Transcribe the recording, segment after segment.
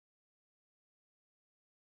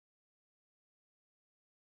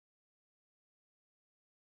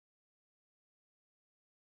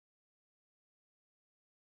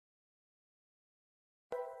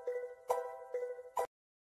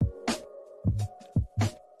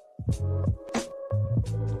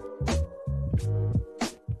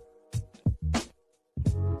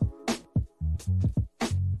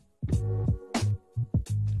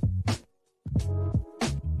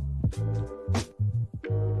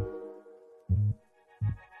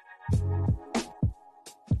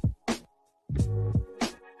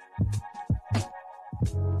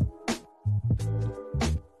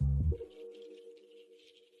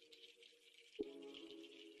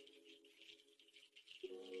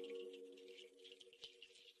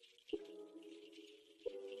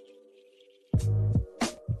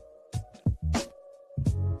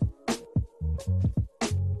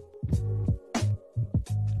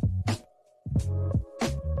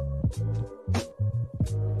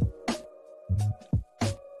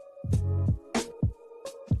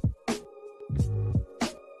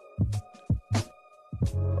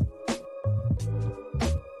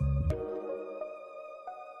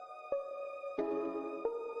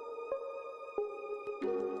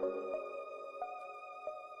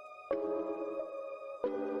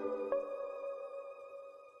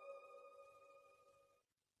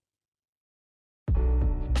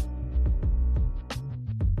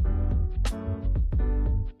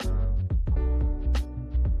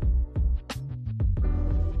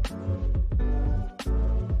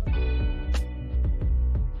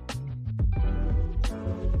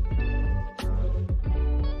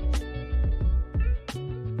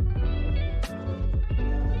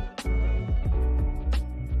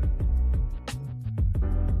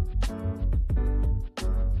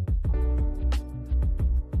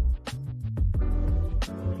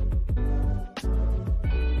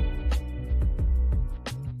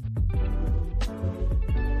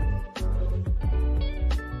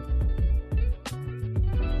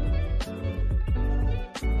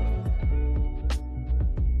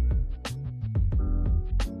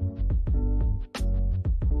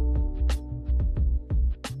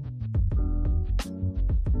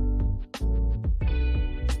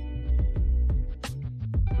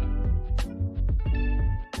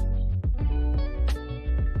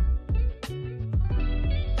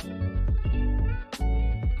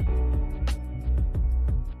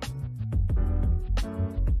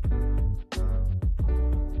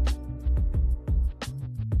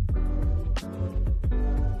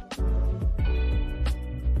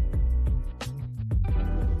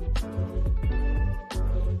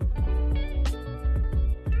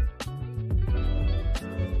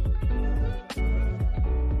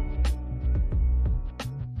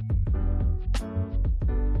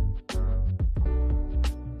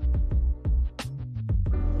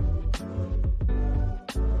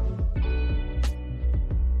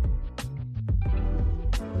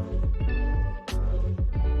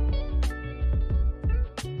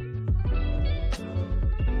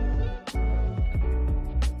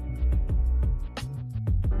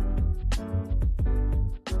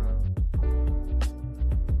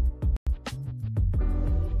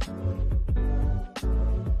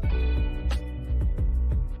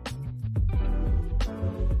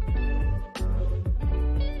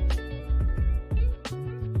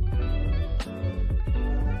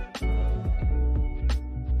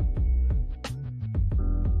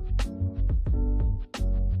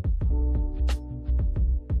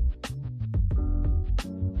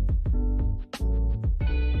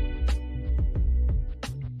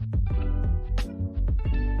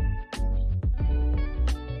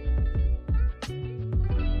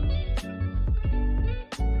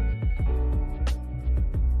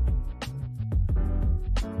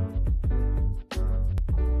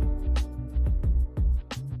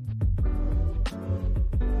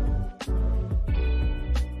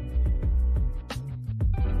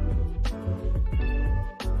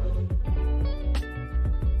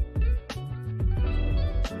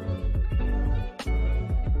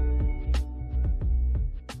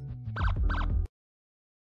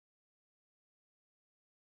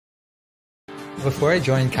Before I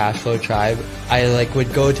joined Cashflow Tribe, I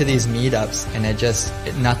would go to these meetups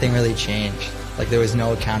and nothing really changed. There was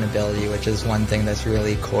no accountability, which is one thing that's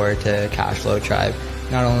really core to Cashflow Tribe.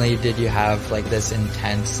 Not only did you have this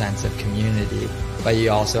intense sense of community, but you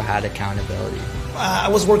also had accountability. I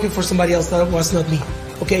was working for somebody else that was not me.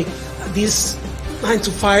 Okay, this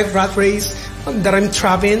 9-to-5 rat race that I'm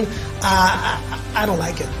traveling, I don't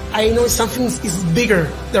like it. I know something is bigger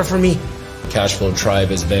there for me. Cashflow Tribe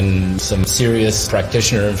has been some serious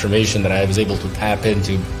practitioner information that I was able to tap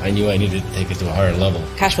into. I knew I needed to take it to a higher level.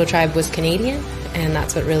 Cashflow Tribe was Canadian, and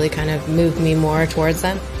that's what really kind of moved me more towards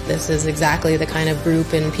them. This is exactly the kind of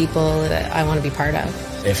group and people that I want to be part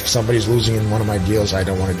of. If somebody's losing in one of my deals, I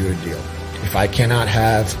don't want to do a deal. If I cannot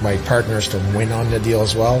have my partners to win on the deal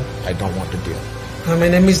as well, I don't want the deal. My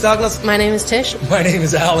name is Douglas. My name is Tish. My name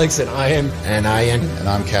is Alex, and I am... And I am... And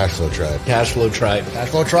I'm Cashflow Tribe. Cashflow Tribe.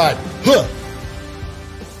 Cashflow Tribe. Huh.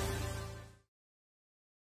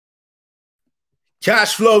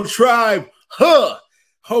 Cashflow Tribe. Huh.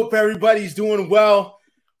 Hope everybody's doing well.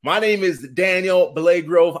 My name is Daniel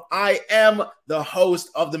Blagrove. I am the host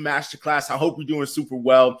of the Masterclass. I hope you're doing super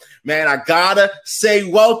well. Man, I gotta say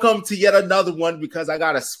welcome to yet another one because I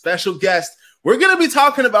got a special guest. We're going to be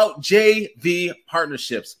talking about JV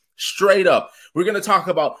partnerships. Straight up. We're going to talk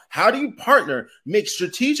about how do you partner, make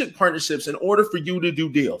strategic partnerships in order for you to do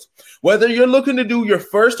deals. Whether you're looking to do your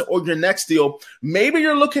first or your next deal, maybe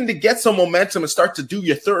you're looking to get some momentum and start to do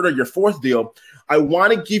your third or your fourth deal. I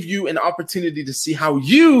want to give you an opportunity to see how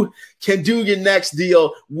you can do your next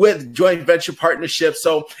deal with joint venture partnerships.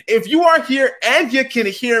 So if you are here and you can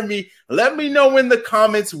hear me, let me know in the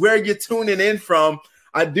comments where you're tuning in from.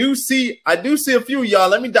 I do see a few of y'all.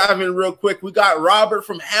 Let me dive in real quick. We got Robert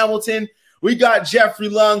from Hamilton. We got Jeffrey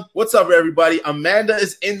Lung. What's up, everybody? Amanda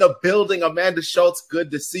is in the building. Amanda Schultz,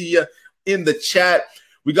 good to see you in the chat.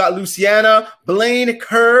 We got Luciana, Blaine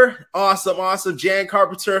Kerr. Awesome, awesome. Jan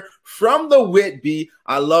Carpenter from the Whitby.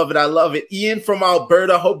 I love it. I love it. Ian from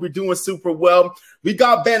Alberta. Hope you're doing super well. We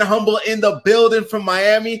got Ben Humble in the building from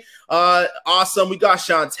Miami. Awesome. We got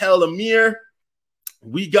Chantel Amir.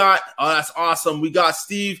 We got, that's awesome. We got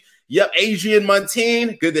Steve. Yep, Adrian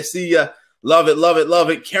Montaigne. Good to see you. Love it, love it, love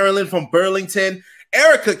it. Carolyn from Burlington.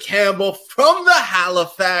 Erica Campbell from the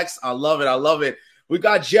Halifax. I love it, I love it. We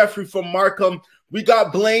got Jeffrey from Markham. We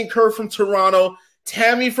got Blaine Kerr from Toronto.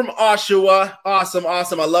 Tammy from Oshawa. Awesome,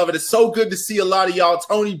 awesome. I love it. It's so good to see a lot of y'all.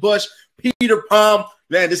 Tony Bush, Peter Palm.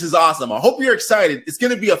 Man, this is awesome. I hope you're excited. It's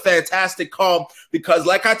going to be a fantastic call because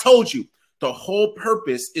like I told you, the whole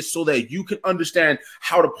purpose is so that you can understand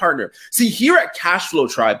how to partner. See, here at Cashflow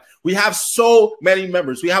Tribe, we have so many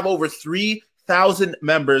members. We have over 3,000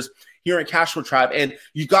 members here in Cashflow Tribe. And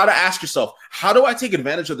you got to ask yourself, how do I take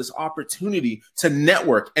advantage of this opportunity to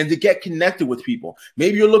network and to get connected with people?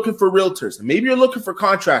 Maybe you're looking for realtors. Maybe you're looking for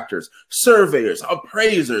contractors, surveyors,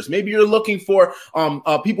 appraisers. Maybe you're looking for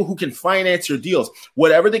people who can finance your deals,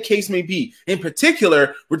 whatever the case may be. In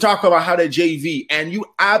particular, we're talking about how to JV, and you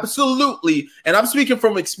absolutely, and I'm speaking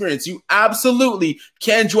from experience, you absolutely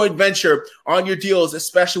can joint venture on your deals,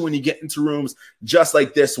 especially when you get into rooms just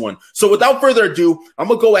like this one. So without further ado, I'm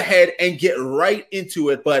going to go ahead and get right into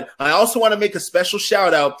it. But I also want to make a special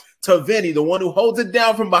shout out to Vinny, the one who holds it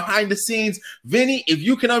down from behind the scenes. Vinny, if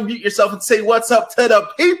you can unmute yourself and say what's up to the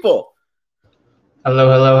people. Hello,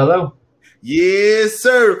 hello, hello. Yes,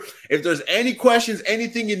 sir. If there's any questions,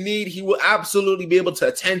 anything you need, he will absolutely be able to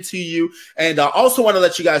attend to you. And I also want to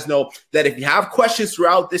let you guys know that if you have questions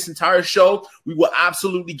throughout this entire show, we will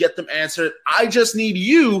absolutely get them answered. I just need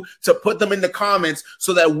you to put them in the comments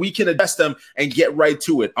so that we can address them and get right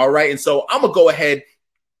to it. All right. And so I'm going to go ahead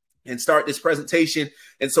and start this presentation.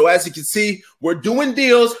 And so as you can see, we're doing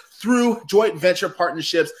deals through joint venture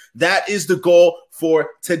partnerships. That is the goal for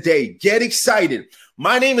today. Get excited.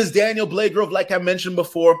 My name is Daniel Blagrove. Like I mentioned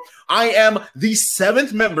before, I am the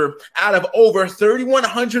 7th member out of over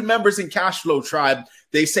 3,100 members in Cashflow Tribe.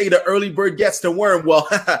 They say the early bird gets the worm. Well,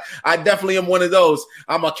 I definitely am one of those.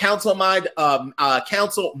 I'm a council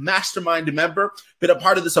mastermind member, been a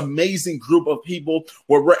part of this amazing group of people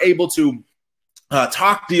where we're able to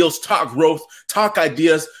talk deals, talk growth, talk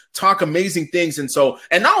ideas, talk amazing things. And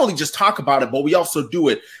not only just talk about it, but we also do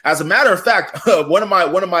it. As a matter of fact, one of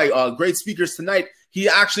my great speakers tonight, he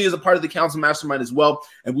actually is a part of the Council Mastermind as well,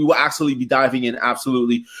 and we will actually be diving in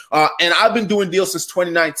absolutely. And I've been doing deals since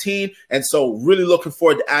 2019, and so really looking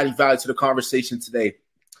forward to adding value to the conversation today.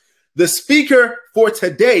 The speaker for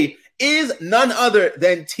today is none other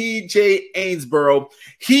than TJ Ainsborough.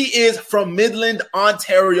 He is from Midland,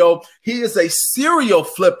 Ontario. He is a serial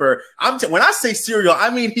flipper. When I say serial,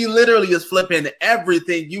 I mean he literally is flipping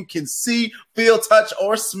everything you can see, feel, touch,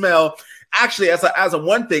 or smell. Actually, as a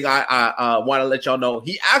one thing, I want to let y'all know,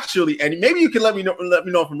 he actually, and maybe you can let me know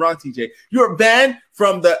if I'm wrong, TJ. You're banned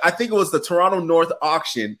from I think it was the Toronto North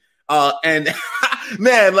auction. And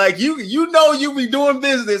man, like you be doing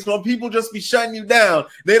business when people just be shutting you down.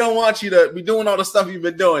 They don't want you to be doing all the stuff you've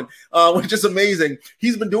been doing, which is amazing.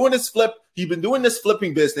 He's been doing this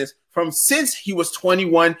flipping business from since he was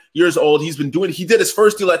 21 years old. He did his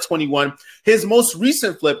first deal at 21. His most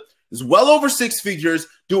recent flip is well over 6 figures,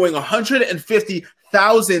 doing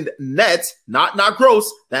 150,000 net, not gross.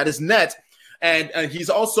 That is net. And he's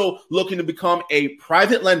also looking to become a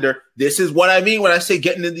private lender. This is what I mean when I say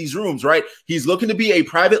getting in these rooms, right? He's looking to be a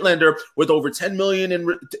private lender with over 10 million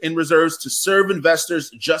in reserves to serve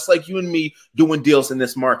investors just like you and me doing deals in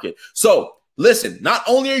this market. So listen, not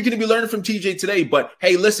only are you going to be learning from TJ today, but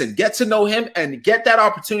hey, listen, get to know him and get that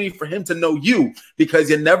opportunity for him to know you,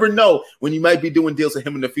 because you never know when you might be doing deals with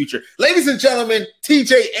him in the future. Ladies and gentlemen,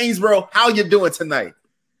 TJ Ainsborough, how you doing tonight?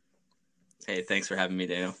 Hey, thanks for having me,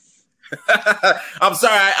 Daniel. I'm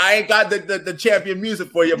sorry, I ain't got the champion music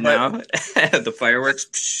for you, but no. The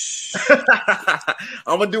fireworks.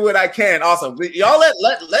 I'm gonna do what I can. Awesome. Y'all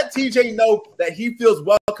let TJ know that he feels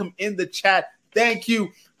welcome in the chat. Thank you,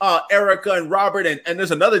 Erica and Robert, and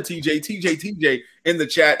there's another TJ in the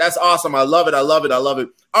chat. That's awesome. I love it.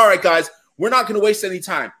 All right, guys, we're not going to waste any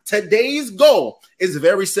time. Today's goal is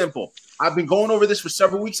very simple. I've been going over this for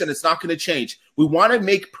several weeks, and it's not going to change. We want to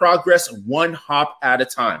make progress one hop at a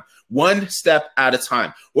time, one step at a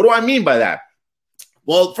time. What do I mean by that?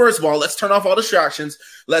 Well, first of all, let's turn off all distractions.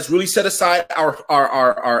 Let's really set aside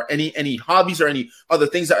our any hobbies or any other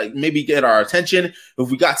things that maybe get our attention. If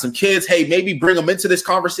we got some kids, hey, maybe bring them into this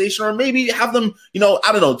conversation, or maybe have them, I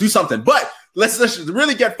don't know, do something. But let's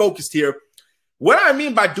really get focused here. What I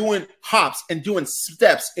mean by doing hops and doing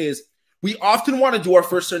steps is we often want to do our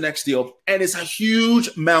first or next deal, and it's a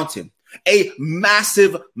huge mountain. A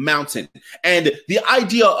massive mountain. And the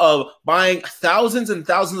idea of buying thousands and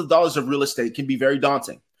thousands of dollars of real estate can be very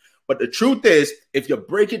daunting. But the truth is, if you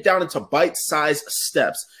break it down into bite-sized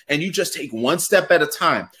steps and you just take one step at a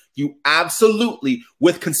time, you absolutely,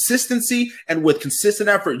 with consistency and with consistent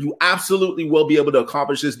effort, you absolutely will be able to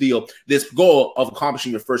accomplish this goal of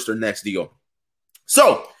accomplishing your first or next deal.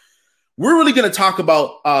 So we're really going to talk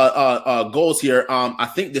about goals here. I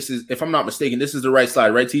think this is, if I'm not mistaken, this is the right slide,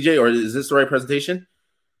 right, TJ? Or is this the right presentation?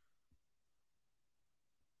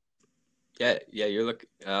 Yeah, you look.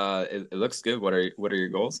 It looks good. What are your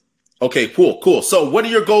goals? Okay, cool. So what are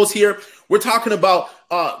your goals here? We're talking about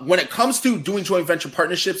when it comes to doing joint venture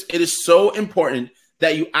partnerships, it is so important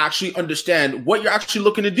that you actually understand what you're actually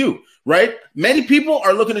looking to do, right? Many people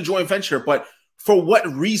are looking to joint venture, but for what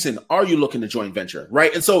reason are you looking to joint venture,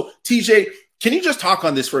 right? And so, TJ, can you just talk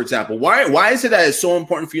on this, for example? Why is it that it's so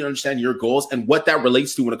important for you to understand your goals and what that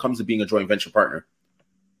relates to when it comes to being a joint venture partner?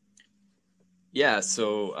 Yeah,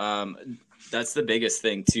 so that's the biggest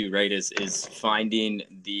thing too, right? Is finding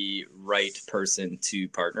the right person to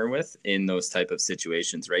partner with in those type of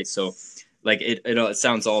situations, right? So, like it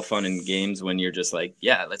sounds all fun and games when you're just like,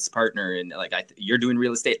 yeah, let's partner, and like you're doing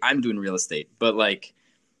real estate, I'm doing real estate, but like,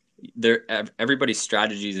 everybody's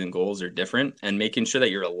strategies and goals are different, and making sure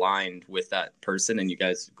that you're aligned with that person and you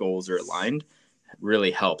guys' goals are aligned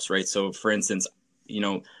really helps, right? So for instance,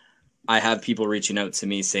 I have people reaching out to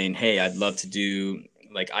me saying, hey, I'd love to do,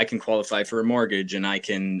 like, I can qualify for a mortgage and I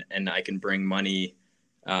can bring money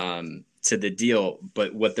to the deal,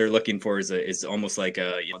 but what they're looking for is almost like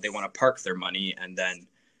they want to park their money and then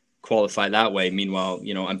qualify that way. Meanwhile,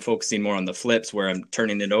 I'm focusing more on the flips where I'm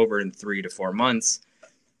turning it over in 3 to 4 months.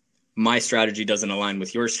 My strategy doesn't align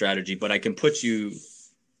with your strategy, but I can put you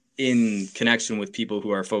in connection with people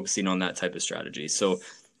who are focusing on that type of strategy. So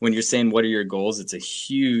when you're saying, what are your goals? It's a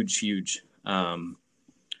huge, you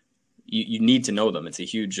need to know them. It's a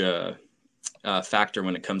huge factor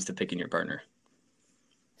when it comes to picking your partner.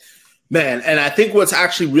 Man, and I think what's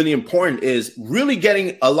actually really important is really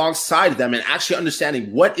getting alongside them and actually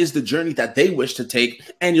understanding what is the journey that they wish to take,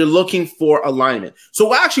 and you're looking for alignment.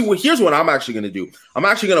 So here's what I'm actually going to do. I'm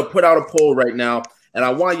actually going to put out a poll right now, and I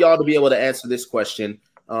want y'all to be able to answer this question.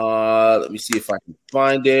 Let me see if I can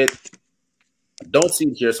find it. I don't see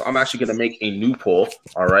it here, so I'm actually going to make a new poll.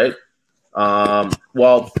 All right.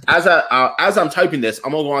 Well, as I'm typing this,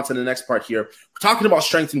 I'm going to go on to the next part here. We're talking about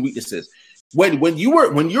strengths and weaknesses. When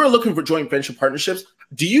you're looking for joint venture partnerships,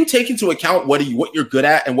 do you take into account what you're good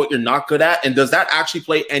at and what you're not good at? And does that actually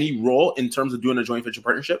play any role in terms of doing a joint venture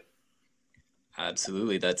partnership?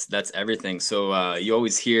 Absolutely. That's everything. So you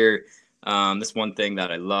always hear this one thing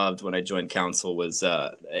that I loved when I joined council was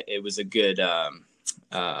it was a good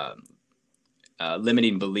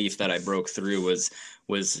limiting belief that I broke through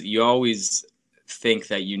was you always think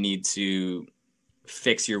that you need to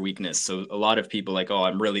fix your weakness. So a lot of people like, oh,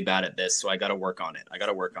 I'm really bad at this, so I got to work on it. I got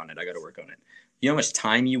to work on it. You know how much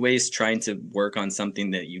time you waste trying to work on something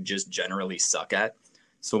that you just generally suck at?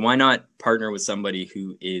 So why not partner with somebody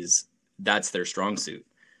who that's their strong suit?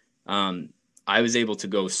 I was able to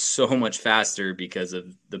go so much faster because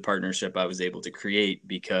of the partnership I was able to create,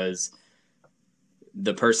 because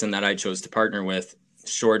the person that I chose to partner with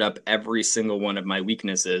shored up every single one of my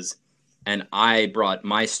weaknesses, and I brought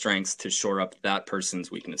my strengths to shore up that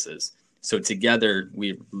person's weaknesses. So together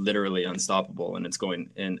we're literally unstoppable, and it's going,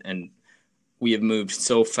 and we have moved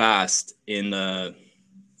so fast in the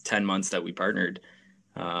 10 months that we partnered,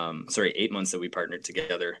 8 months that we partnered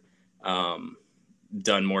together,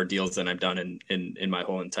 done more deals than I've done in my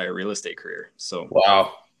whole entire real estate career. So,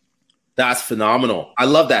 wow. That's phenomenal. I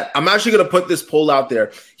love that. I'm actually going to put this poll out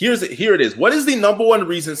there. Here it is. What is the number one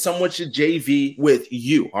reason someone should JV with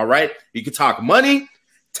you? All right. You can talk money,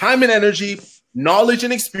 time and energy, knowledge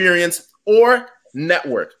and experience, or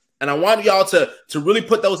network. And I want y'all to really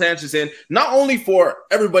put those answers in, not only for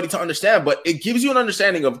everybody to understand, but it gives you an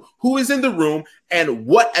understanding of who is in the room and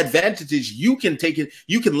what advantages you can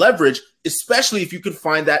leverage, especially if you can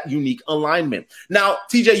find that unique alignment. Now,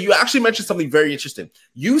 TJ, you actually mentioned something very interesting.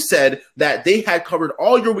 You said that they had covered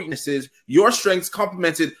all your weaknesses, your strengths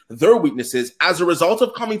complemented their weaknesses. As a result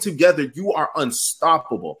of coming together, you are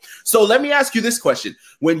unstoppable. So let me ask you this question.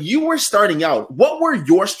 When you were starting out, what were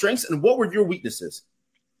your strengths and what were your weaknesses?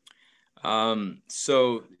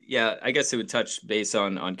 So yeah, I guess it would touch base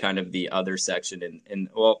on kind of the other section, and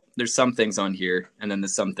well, there's some things on here, and then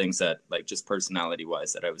there's some things that, like, just personality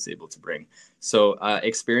wise, that I was able to bring. So,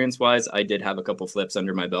 experience wise, I did have a couple flips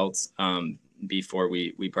under my belts, before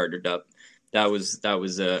we partnered up. That was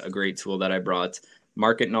a great tool that I brought.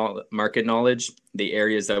 Market knowledge, the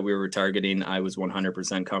areas that we were targeting, I was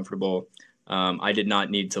 100% comfortable. I did not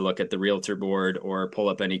need to look at the realtor board or pull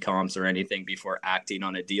up any comps or anything before acting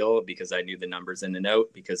on a deal, because I knew the numbers in and out,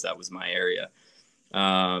 because that was my area.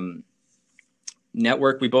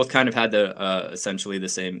 Network, we both kind of had essentially the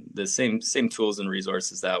same tools and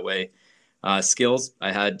resources that way. Skills,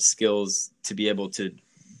 I had skills to be able to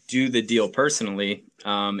do the deal personally.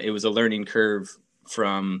 It was a learning curve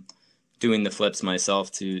from doing the flips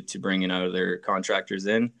myself to bringing other contractors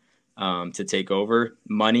in. To take over.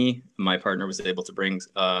 Money, my partner was able to bring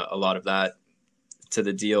a lot of that to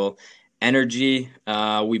the deal. Energy,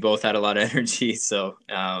 we both had a lot of energy, so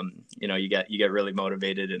you get really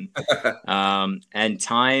motivated, and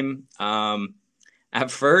time. At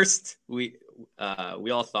first, we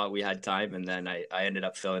all thought we had time, and then I ended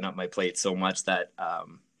up filling up my plate so much that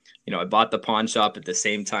I bought the pawn shop at the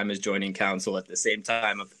same time as joining council, at the same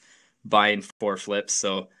time of buying 4 flips.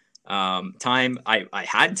 So. Time, I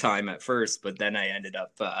had time at first, but then I ended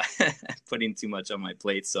up putting too much on my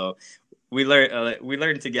plate. So we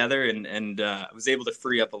learned together, and was able to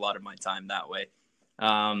free up a lot of my time that way.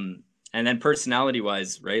 And then personality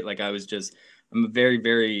wise, right? Like I'm very,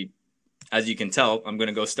 very, as you can tell, I'm going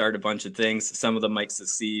to go start a bunch of things. Some of them might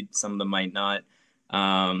succeed, some of them might not.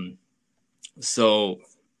 So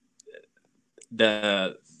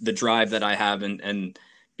the drive that I have and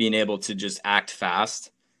being able to just act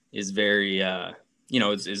fast is very,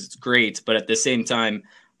 is great. But at the same time,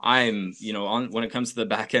 I'm, when it comes to the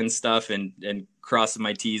back end stuff and crossing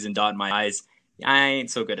my T's and dotting my I's, I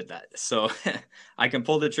ain't so good at that. So I can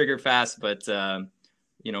pull the trigger fast, but,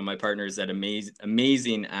 my partner is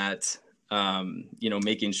amazing at,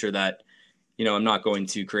 making sure that, I'm not going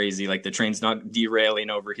too crazy. Like the train's not derailing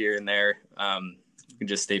over here and there. You can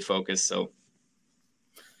just stay focused. So.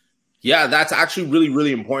 Yeah, that's actually really,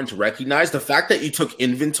 really important to recognize. The fact that you took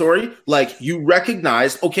inventory, like you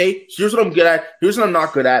recognized, okay, here's what I'm good at, here's what I'm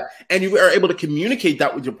not good at. And you are able to communicate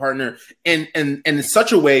that with your partner and in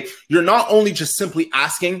such a way, you're not only just simply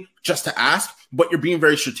asking just to ask, but you're being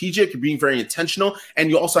very strategic, you're being very intentional, and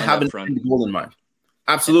you also have an end goal in mind.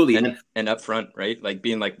 Absolutely. And upfront, right? Like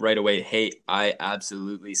being like right away, hey, I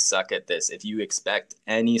absolutely suck at this. If you expect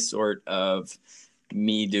any sort of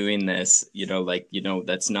me doing this,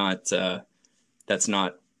 that's not,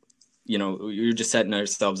 you're just setting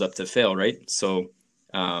ourselves up to fail. Right. So,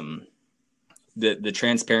 the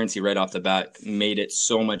transparency right off the bat made it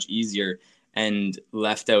so much easier and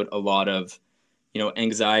left out a lot of,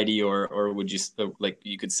 anxiety or would you like,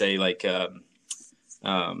 you could say like,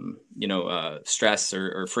 stress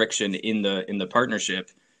or friction in the partnership,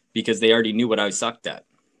 because they already knew what I sucked at.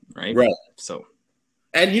 Right. So.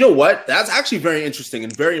 And you know what? That's actually very interesting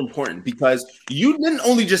and very important, because you didn't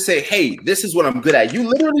only just say, hey, this is what I'm good at. You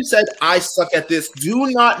literally said, I suck at this.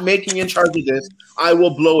 Do not make me in charge of this. I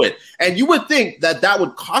will blow it. And you would think that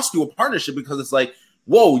would cost you a partnership, because it's like,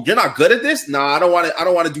 whoa, you're not good at this? No, I don't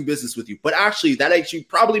want to do business with you. But actually, that actually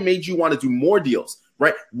probably made you want to do more deals,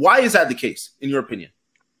 right? Why is that the case, in your opinion?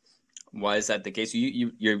 Why is that the case?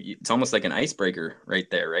 You're it's almost like an icebreaker right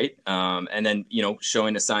there, right? And then,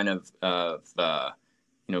 showing a sign of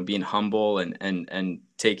being humble and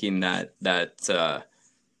taking that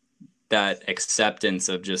acceptance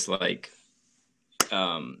of just like,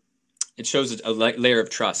 it shows a layer of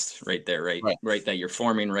trust right there, right? That you're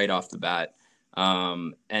forming right off the bat.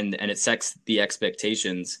 And it sets the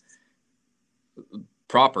expectations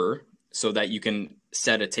proper so that you can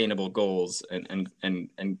set attainable goals and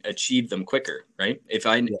achieve them quicker, right? If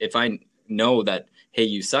I know that, hey,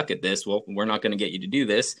 you suck at this, well, we're not going to get you to do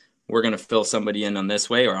this. We're going to fill somebody in on this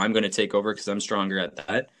way, or I'm going to take over because I'm stronger at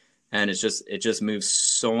that. And it just moves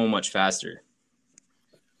so much faster.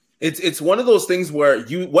 It's one of those things where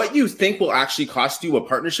what you think will actually cost you a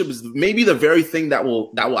partnership is maybe the very thing that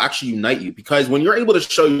will actually unite you, because when you're able to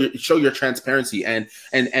show your transparency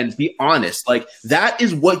and be honest, like that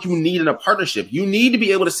is what you need in a partnership. You need to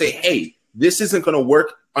be able to say, hey, this isn't going to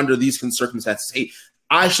work under these circumstances. Hey,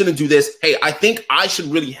 I shouldn't do this. Hey, I think I should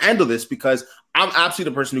really handle this because I'm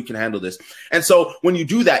absolutely the person who can handle this. And so when you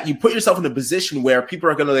do that, you put yourself in a position where people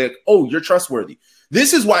are going to like, oh, you're trustworthy.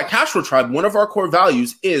 This is why Cashflow Tribe, one of our core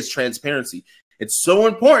values is transparency. It's so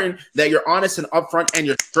important that you're honest and upfront and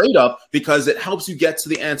you're straight up, because it helps you get to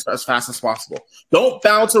the answer as fast as possible. Don't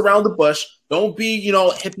bounce around the bush. Don't be,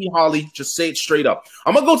 hippie holly. Just say it straight up.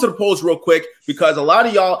 I'm going to go to the polls real quick because a lot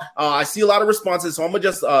of y'all, I see a lot of responses. So I'm going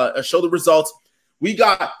to just show the results. We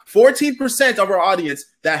got 14% of our audience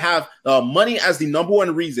that have money as the number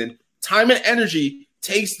one reason. Time and energy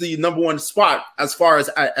takes the number one spot as far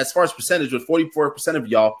as percentage, with 44% of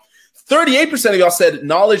y'all. 38% of y'all said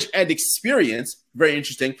knowledge and experience. Very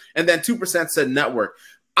interesting. And then 2% said network.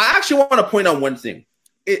 I actually want to point out one thing.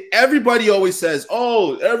 Everybody always says,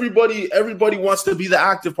 oh, everybody wants to be the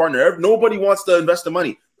active partner. Nobody wants to invest the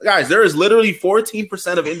money. Guys, there is literally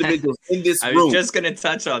 14% of individuals in this room. I was just going to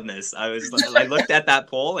touch on this. I looked at that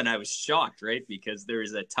poll and I was shocked, right? Because there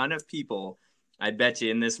is a ton of people, I bet you,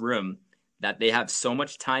 in this room that they have so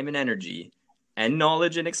much time and energy and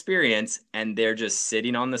knowledge and experience, and they're just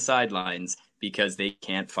sitting on the sidelines because they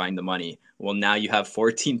can't find the money. Well, now you have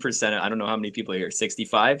 14%. I don't know how many people are here.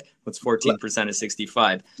 65? What's 14% of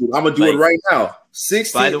 65? Dude, I'm going to do it right now.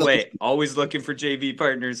 60. By the way, always looking for JV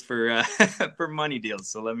partners for for money deals.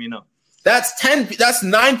 So let me know. That's 10. That's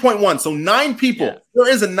 9.1. So 9 people. Yeah. There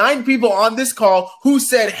is 9 people on this call who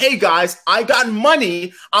said, hey, guys, I got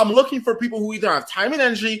money. I'm looking for people who either have time and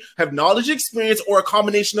energy, have knowledge, experience, or a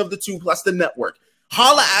combination of the two plus the network.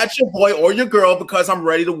 Holla at your boy or your girl because I'm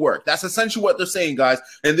ready to work. That's essentially what they're saying, guys.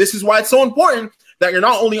 And this is why it's so important that you're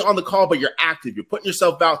not only on the call, but you're active. You're putting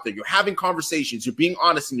yourself out there. You're having conversations. You're being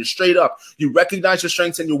honest and you're straight up. You recognize your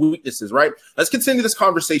strengths and your weaknesses, right? Let's continue this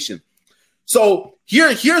conversation. So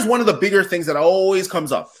here's one of the bigger things that always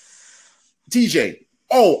comes up. TJ,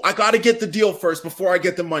 oh, I got to get the deal first before I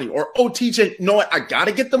get the money. Or, oh, TJ, you know what? I got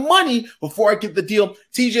to get the money before I get the deal.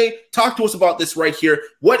 TJ, talk to us about this right here.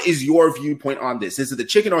 What is your viewpoint on this? Is it the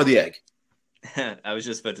chicken or the egg? I was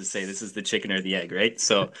just about to say, this is the chicken or the egg, right?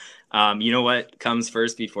 So, you know what comes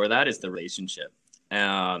first before that is the relationship.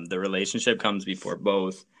 The relationship comes before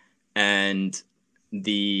both. And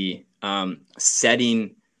the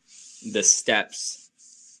setting the steps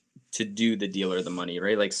to do the deal or the money,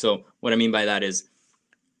 right? Like, so what I mean by that is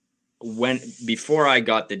before I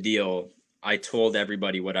got the deal, I told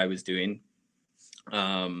everybody what I was doing,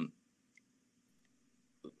 like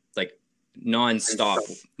nonstop,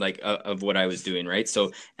 like of what I was doing, right?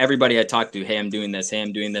 So everybody I talked to, hey, I'm doing this. Hey,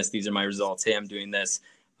 I'm doing this. These are my results. Hey, I'm doing this.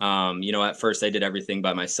 At first I did everything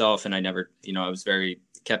by myself and I never, I was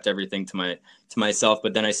kept everything to myself.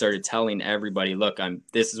 But then I started telling everybody, look,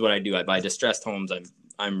 this is what I do. I buy distressed homes.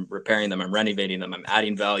 I'm repairing them. I'm renovating them. I'm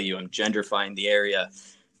adding value. I'm gentrifying the area.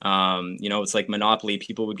 It's like Monopoly.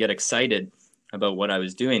 People would get excited about what I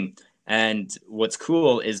was doing. And what's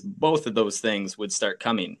cool is both of those things would start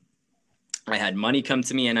coming. I had money come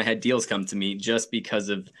to me and I had deals come to me just because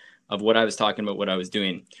of what I was talking about, what I was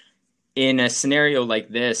doing. In a scenario like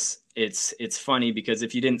this, it's funny because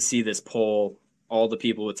if you didn't see this poll, all the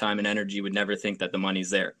people with time and energy would never think that the money's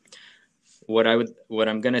there. What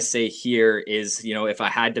I'm going to say here is, if I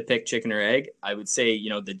had to pick chicken or egg, I would say,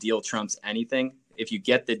 the deal trumps anything. If you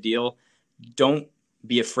get the deal, don't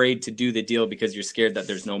be afraid to do the deal because you're scared that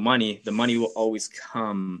there's no money. The money will always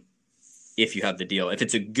come if you have the deal. If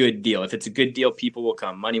it's a good deal, people will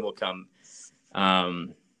come, money will come.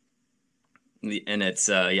 And it's,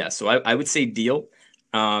 so I would say deal.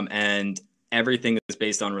 And everything is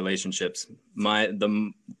based on relationships. I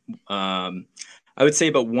would say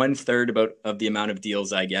about 1/3 of the amount of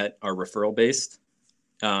deals I get are referral based,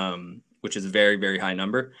 which is a very, very high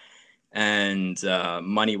number. And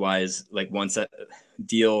money wise, like once that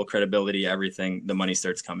deal, credibility, everything, the money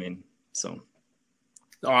starts coming. So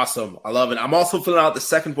awesome. I love it. I'm also filling out the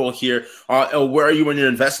second poll here. Where are you in your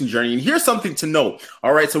investing journey? And here's something to note.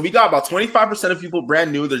 All right. So we got about 25% of people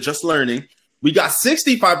brand new. They're just learning. We got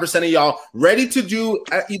 65% of y'all ready to do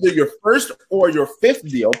either your first or your fifth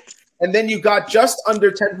deal. And then you got just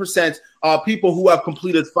under 10% people who have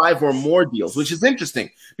completed 5 or more deals, which is interesting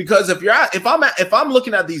because if I'm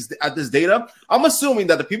looking at this data, I'm assuming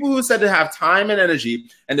that the people who said to have time and energy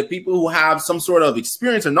and the people who have some sort of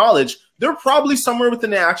experience or knowledge, they're probably somewhere within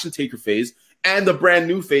the action taker phase and the brand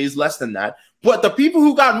new phase, less than that. But the people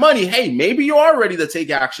who got money, hey, maybe you are ready to take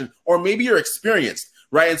action, or maybe you're experienced.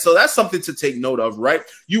 Right. And so that's something to take note of. Right.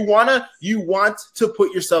 You want to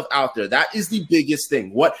put yourself out there. That is the biggest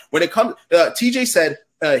thing. When it comes, TJ said,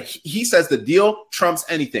 he says the deal trumps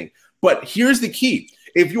anything. But here's the key.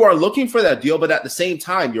 If you are looking for that deal, but at the same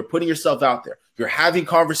time, you're putting yourself out there, you're having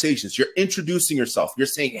conversations, you're introducing yourself, you're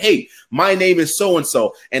saying, hey, my name is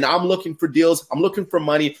so-and-so, and I'm looking for deals. I'm looking for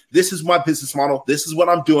money. This is my business model. This is what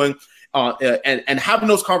I'm doing. And having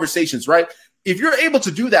those conversations, right? If you're able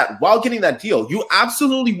to do that while getting that deal, you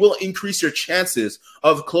absolutely will increase your chances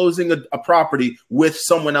of closing a property with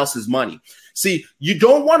someone else's money. See, you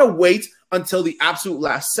don't want to wait until the absolute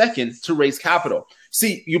last second to raise capital.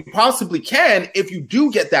 See, you possibly can if you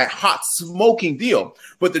do get that hot smoking deal.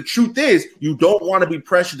 But the truth is, you don't want to be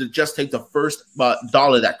pressured to just take the first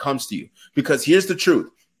dollar that comes to you. Because here's the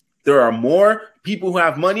truth. There are more people who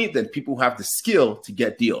have money than people who have the skill to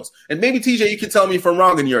get deals. And maybe TJ, you can tell me if I'm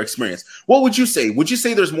wrong in your experience. What would you say? Would you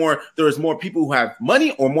say there's more people who have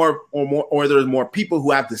money, or there's more people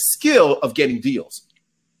who have the skill of getting deals?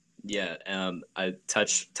 Yeah, I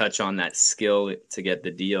touch on that skill to get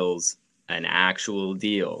the deals. An actual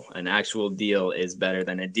deal is better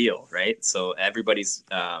than a deal, right? So everybody's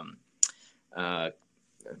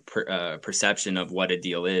perception of what a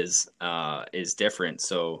deal is different.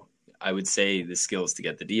 So I would say the skills to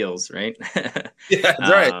get the deals, right? Yeah, that's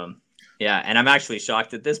right. Yeah, and I'm actually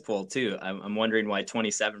shocked at this poll too. I'm wondering why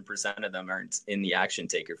 27% of them aren't in the action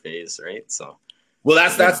taker phase, right? So, well,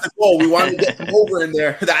 that's the goal. We want to get them over in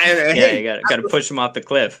there. Yeah, you got to push them off the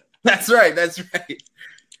cliff. That's right. That's right.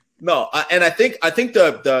 No, and I think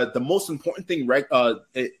the most important thing, right?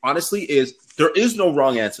 Honestly, is there is no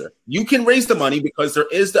wrong answer. You can raise the money because there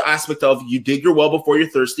is the aspect of you dig your well before you're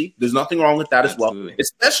thirsty. There's nothing wrong with that. Absolutely. As well,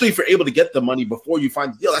 especially if you're able to get the money before you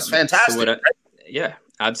find the deal. That's fantastic. So right? Yeah,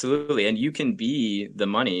 absolutely. And you can be the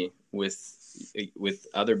money with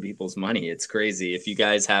other people's money. It's crazy. If you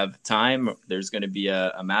guys have time, there's going to be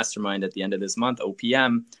a mastermind at the end of this month,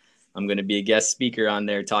 OPM. I'm going to be a guest speaker on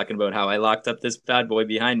there talking about how I locked up this bad boy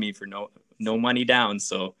behind me for no money down.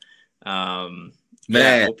 So,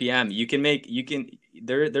 yeah, OPM,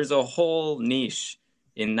 there's a whole niche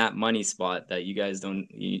in that money spot that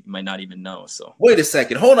you might not even know. So wait a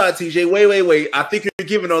second. Hold on, TJ. Wait. I think you're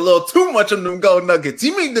giving a little too much of them gold nuggets.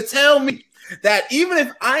 You mean to tell me that even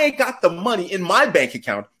if I ain't got the money in my bank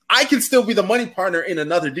account, I can still be the money partner in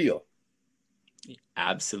another deal?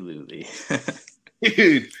 Absolutely.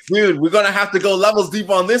 Dude, we're going to have to go levels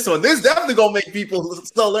deep on this one. This definitely going to make people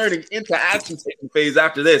still learning into action taking phase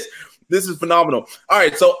after this. This is phenomenal. All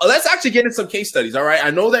right, so let's actually get into some case studies, all right?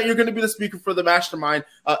 I know that you're going to be the speaker for the Mastermind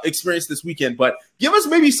experience this weekend, but give us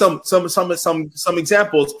maybe some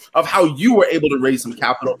examples of how you were able to raise some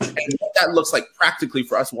capital and what that looks like practically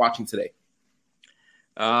for us watching today.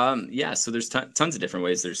 Yeah, so there's tons of different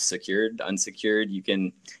ways. There's secured, unsecured. You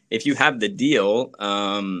can, if you have the deal,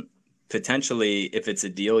 potentially, if it's a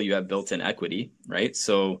deal, you have built-in equity, right?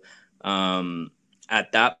 So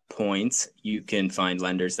at that point, you can find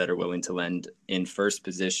lenders that are willing to lend in first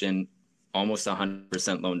position, almost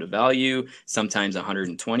 100% loan to value, sometimes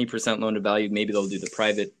 120% loan to value. Maybe they'll do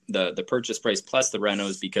the purchase price plus the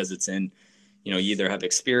renos because it's in, you either have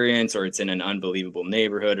experience or it's in an unbelievable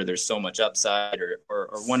neighborhood or there's so much upside or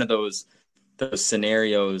one of those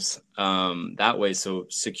scenarios that way. So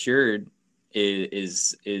secured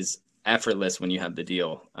is effortless when you have the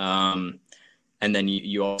deal. And then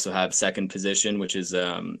you also have second position, which is,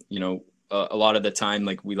 a lot of the time,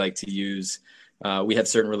 like we like to use, we have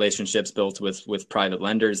certain relationships built with private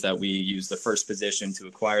lenders that we use the first position to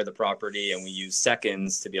acquire the property, and we use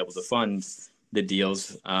seconds to be able to fund the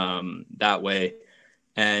deals that way.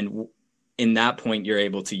 And in that point, you're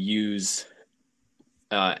able to use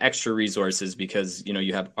extra resources because,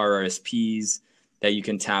 you have RRSPs that you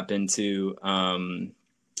can tap into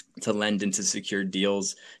to lend into secured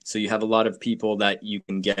deals. So you have a lot of people that you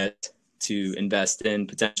can get to invest in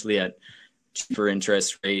potentially at cheaper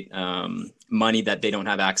interest rate, money that they don't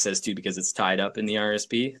have access to because it's tied up in the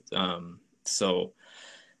RSP.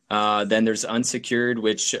 Then there's unsecured,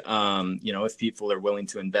 which, if people are willing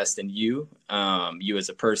to invest in you as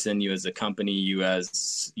a person, you as a company, you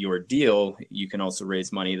as your deal, you can also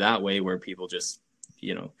raise money that way where people just,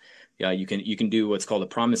 you can do what's called a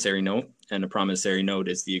promissory note, and a promissory note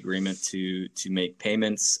is the agreement to make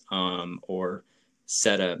payments or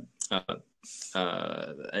set a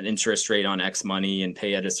an interest rate on X money and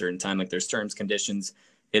pay at a certain time. Like there's terms, conditions.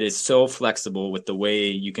 It is so flexible with the way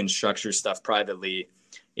you can structure stuff privately.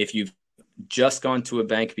 If you've just gone to a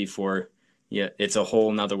bank before, yeah, it's a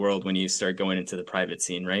whole nother world when you start going into the private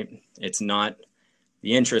scene, right? It's not,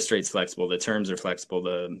 the interest rate's flexible, the terms are flexible,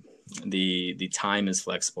 the time is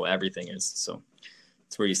flexible, everything is. So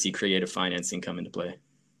it's where you see creative financing come into play.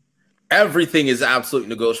 Everything is absolutely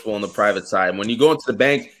negotiable on the private side. When you go into the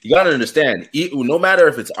bank, you got to understand, no matter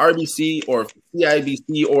if it's RBC or if it's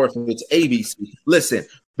CIBC or if it's ABC, listen,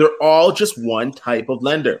 they're all just one type of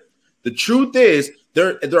lender. The truth is,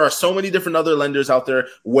 there are so many different other lenders out there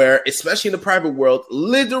where, especially in the private world,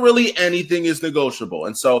 literally anything is negotiable.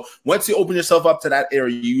 And so once you open yourself up to that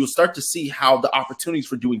area, you'll start to see how the opportunities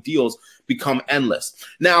for doing deals become endless.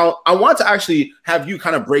 Now, I want to actually have you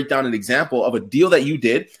kind of break down an example of a deal that you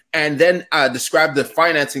did and then describe the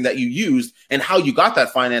financing that you used and how you got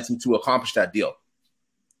that financing to accomplish that deal.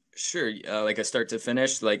 Sure. Like a start to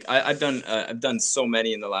finish, like I've done so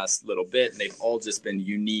many in the last little bit, and they've all just been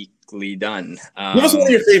uniquely done. What was one of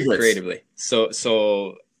your favorites? Creatively.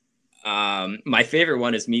 So my favorite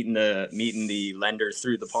one is meeting the lender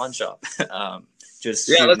through the pawn shop.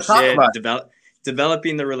 Let's talk about it.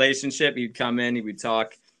 Developing the relationship. He'd come in, he would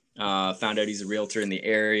talk, found out he's a realtor in the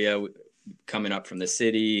area, coming up from the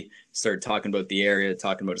city, started talking about the area,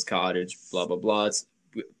 talking about his cottage, blah, blah, blah.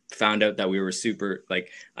 Found out that we were super,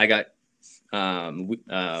 like, I got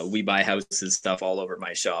we buy houses stuff all over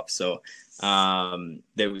my shop. So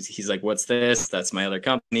he's like, what's this? That's my other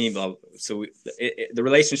company. Blah. So the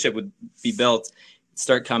relationship would be built,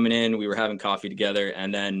 start coming in. We were having coffee together.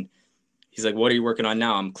 And then he's like, what are you working on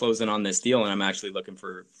now? I'm closing on this deal and I'm actually looking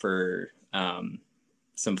for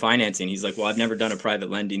some financing. He's like, well, I've never done a private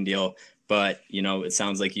lending deal, but it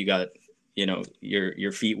sounds like you got,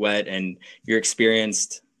 your feet wet and you're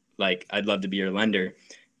experienced. Like, I'd love to be your lender.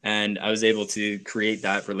 And I was able to create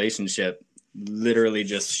that relationship, literally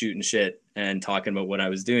just shooting shit and talking about what I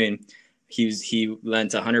was doing. He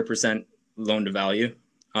lent 100% loan to value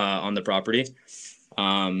on the property.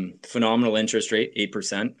 Phenomenal interest rate,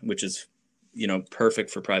 8%, which is,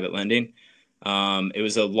 perfect for private lending. It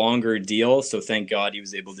was a longer deal. So thank God he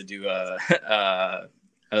was able to do a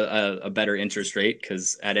better interest rate,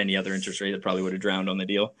 because at any other interest rate, it probably would have drowned on the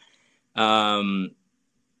deal.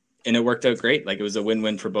 And it worked out great. Like, it was a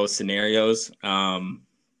win-win for both scenarios. Then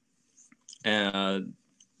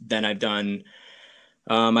I've done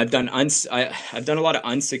a lot of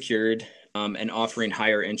unsecured and offering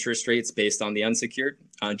higher interest rates based on the unsecured,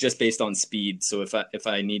 just based on speed. So if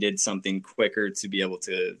I needed something quicker to be able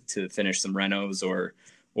to finish some renos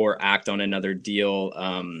or act on another deal,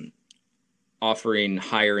 offering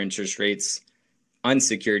higher interest rates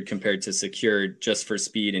unsecured compared to secured, just for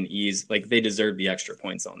speed and ease. Like, they deserve the extra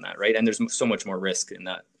points on that, right? And there's so much more risk in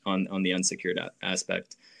that on the unsecured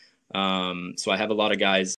aspect. So I have a lot of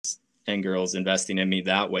guys and girls investing in me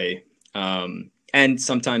that way. And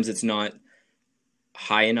sometimes it's not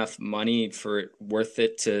high enough money for worth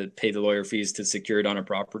it to pay the lawyer fees to secure it on a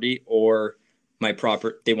property, or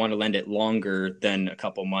they want to lend it longer than a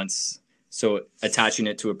couple months. So attaching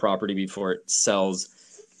it to a property before it sells,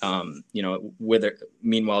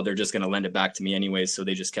 meanwhile, they're just going to lend it back to me anyways. So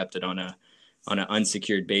they just kept it on an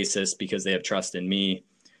unsecured basis because they have trust in me.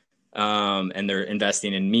 And they're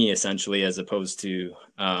investing in me essentially, as opposed to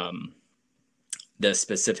the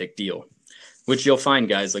specific deal, which you'll find,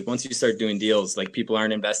 guys, like, once you start doing deals, like, people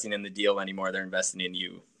aren't investing in the deal anymore. They're investing in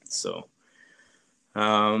you. So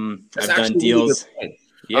I've done deals. Really,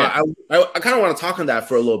 yeah. I kind of want to talk on that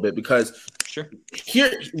for a little bit, because sure,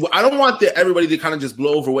 here, I don't want everybody to kind of just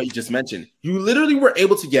blow over what you just mentioned. You literally were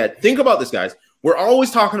able to think about this, guys. We're always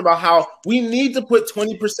talking about how we need to put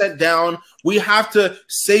 20% down. We have to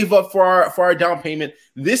save up for our down payment.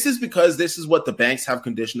 This is because this is what the banks have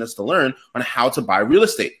conditioned us to learn on how to buy real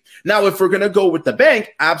estate. Now, if we're going to go with the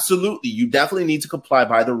bank, absolutely, you definitely need to comply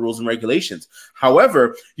by the rules and regulations.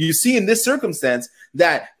 However, you see in this circumstance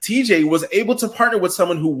that TJ was able to partner with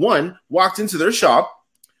someone who, walked into their shop,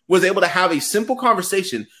 was able to have a simple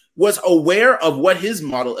conversation, was aware of what his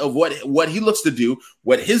model, of what he looks to do,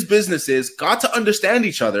 what his business is, got to understand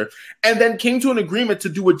each other, and then came to an agreement to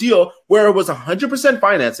do a deal where it was 100%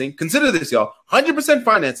 financing. Consider this, y'all, 100%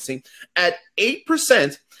 financing at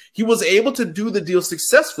 8%. He was able to do the deal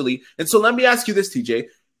successfully. And so let me ask you this, TJ.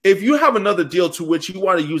 If you have another deal to which you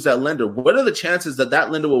want to use that lender, what are the chances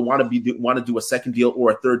that lender will want to do a second deal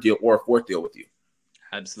or a third deal or a fourth deal with you?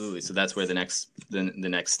 Absolutely. So that's where the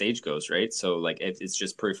next stage goes, right? So, like, it's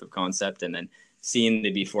just proof of concept, and then seeing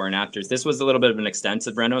the before and afters. This was a little bit of an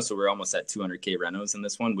extensive reno, so we're almost at 200K renos in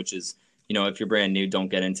this one, which is, if you're brand new, don't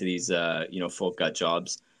get into these, full gut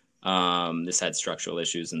jobs. This had structural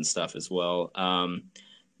issues and stuff as well.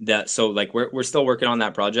 So like we're still working on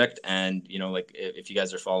that project, and like if you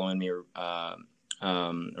guys are following me or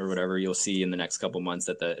whatever, you'll see in the next couple months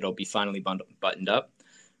that it'll be finally buttoned up.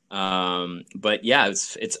 But yeah,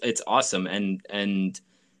 it's awesome, and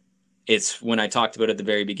it's when I talked about at the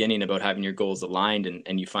very beginning about having your goals aligned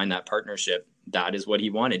and you find that partnership. That is what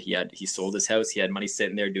he wanted. He sold his house. He had money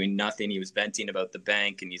sitting there doing nothing. He was venting about the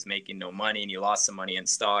bank, and he's making no money, and he lost some money in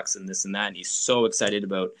stocks and this and that. And he's so excited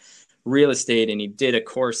about real estate, and he did a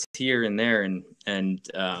course here and there, and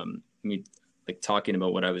me like talking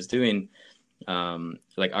about what I was doing,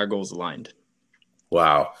 like our goals aligned.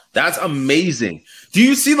 Wow, that's amazing. Do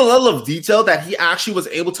you see the level of detail that he actually was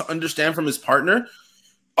able to understand from his partner?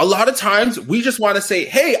 A lot of times we just want to say,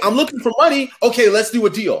 hey, I'm looking for money. Okay, let's do a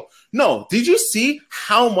deal. No, did you see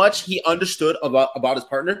how much he understood about his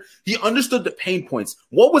partner? He understood the pain points.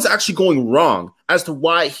 What was actually going wrong as to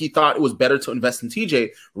why he thought it was better to invest in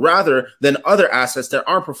TJ rather than other assets that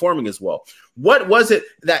aren't performing as well? What was it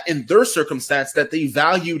that in their circumstance that they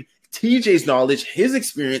valued TJ's knowledge, his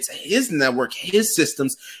experience, his network, his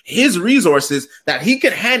systems, his resources, that he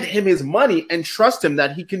could hand him his money and trust him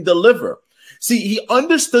that he can deliver? See, he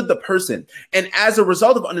understood the person, and as a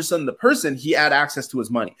result of understanding the person, he had access to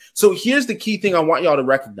his money. So here's the key thing I want y'all to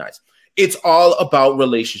recognize. It's all about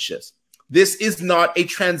relationships. This is not a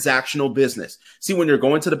transactional business. See, when you're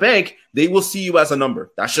going to the bank, they will see you as a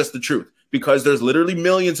number. That's just the truth, because there's literally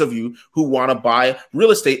millions of you who want to buy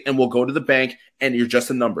real estate and will go to the bank and you're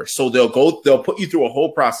just a number. So they'll put you through a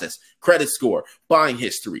whole process: credit score, buying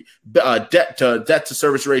history, debt to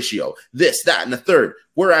service ratio, this, that, and the third.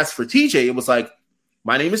 Whereas for TJ, it was like,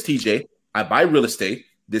 my name is TJ. I buy real estate.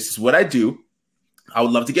 This is what I do. I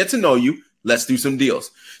would love to get to know you. Let's do some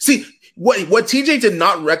deals. See, what TJ did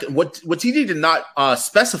not what TJ did not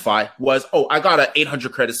specify was, oh, I got an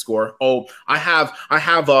 800 credit score. Oh, I have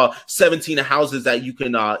 17 houses that you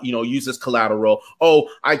can use as collateral. Oh,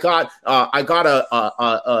 I got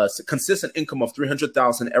a consistent income of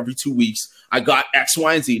 300,000 every 2 weeks. I got X,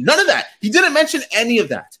 Y, and Z. None of that. He didn't mention any of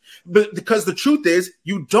that, but because the truth is,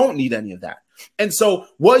 you don't need any of that. And so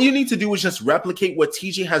what you need to do is just replicate what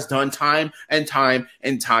TJ has done time and time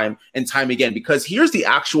and time and time again. Because here's the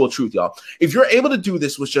actual truth, y'all. If you're able to do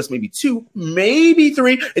this with just maybe 2, maybe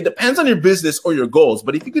 3, it depends on your business or your goals.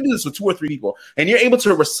 But if you can do this with 2 or 3 people and you're able to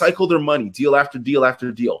recycle their money, deal after deal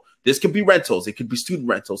after deal. This could be rentals. It could be student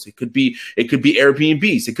rentals. It could be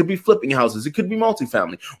Airbnbs. It could be flipping houses. It could be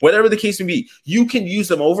multifamily. Whatever the case may be, you can use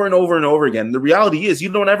them over and over and over again. The reality is,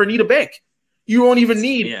 you don't ever need a bank. You won't even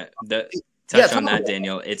need. Touch on that,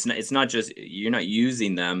 Daniel. It's not just you're not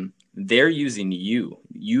using them; they're using you.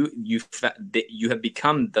 You have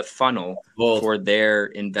become the funnel for their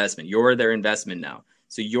investment. You're their investment now.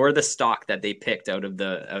 So you're the stock that they picked out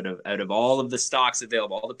of all of the stocks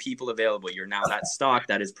available, all the people available. You're now that stock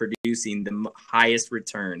that is producing the highest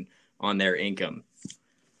return on their income.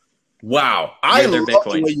 Wow, I love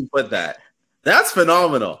the way you put that. That's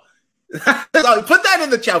phenomenal. Put that in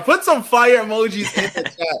the chat. Put some fire emojis in the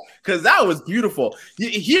chat, because that was beautiful.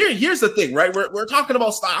 Here's the thing, right? We're talking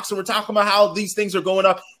about stocks and we're talking about how these things are going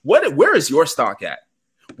up. Where is your stock at?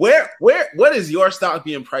 What is your stock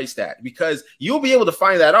being priced at? Because you'll be able to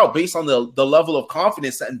find that out based on the level of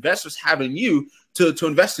confidence that investors have in you to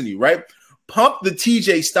invest in you, right? Pump the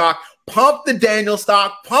TJ stock, pump the Daniel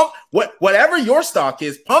stock, pump whatever your stock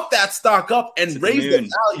is, pump that stock up and raise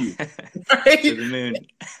the value. Right? To the moon.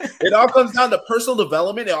 It all comes down to personal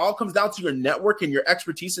development. It all comes down to your network and your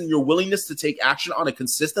expertise and your willingness to take action on a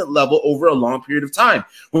consistent level over a long period of time.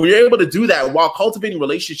 When you're able to do that while cultivating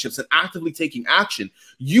relationships and actively taking action,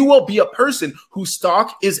 you will be a person whose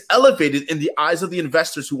stock is elevated in the eyes of the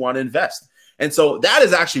investors who want to invest. And so that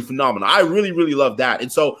is actually phenomenal. I really, really love that.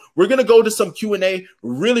 And so we're going to go to some Q&A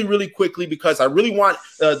really, really quickly, because I really want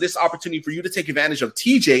this opportunity for you to take advantage of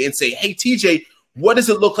TJ and say, hey, TJ, what does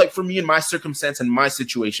it look like for me in my circumstance and my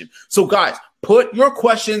situation? So guys, put your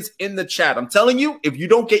questions in the chat. I'm telling you, if you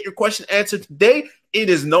don't get your question answered today, it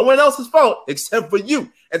is no one else's fault except for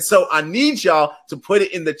you. And so I need y'all to put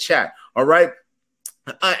it in the chat. All right.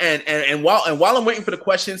 And while I'm waiting for the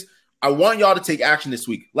questions, I want y'all to take action this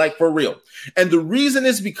week, like for real. And the reason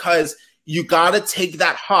is because you got to take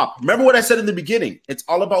that hop. Remember what I said in the beginning? It's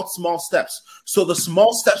all about small steps. So the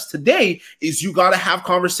small steps today is you got to have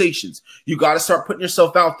conversations. You got to start putting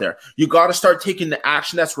yourself out there. You got to start taking the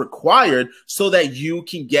action that's required so that you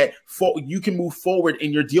can move forward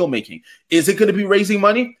in your deal making. Is it going to be raising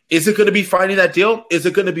money? Is it going to be finding that deal? Is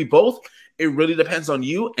it going to be both? It really depends on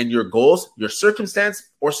you and your goals, your circumstance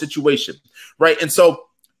or situation, right? And so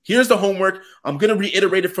Here's the homework. I'm going to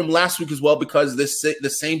reiterate it from last week as well because the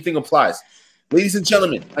same thing applies. Ladies and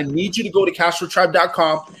gentlemen, I need you to go to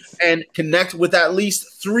cashflowtribe.com and connect with at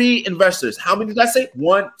least 3 investors. How many did I say?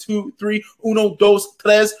 1, 2, 3, uno, dos,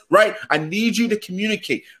 tres, right? I need you to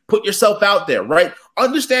communicate. Put yourself out there, right?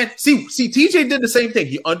 Understand. See, TJ did the same thing.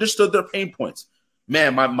 He understood their pain points.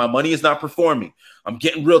 Man, my money is not performing. I'm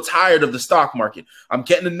getting real tired of the stock market. I'm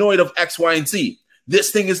getting annoyed of X, Y, and Z.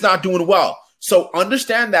 This thing is not doing well. So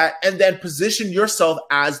understand that and then position yourself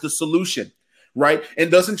as the solution. Right?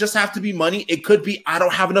 It doesn't just have to be money. It could be, I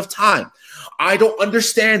don't have enough time. I don't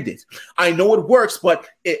understand it. I know it works, but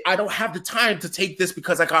I don't have the time to take this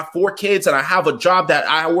because I got 4 kids and I have a job that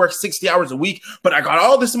I work 60 hours a week, but I got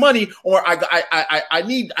all this money, or I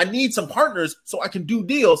need some partners so I can do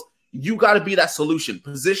deals. You got to be that solution.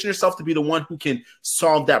 Position yourself to be the one who can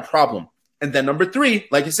solve that problem. And then number 3,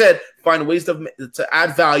 like I said, find ways to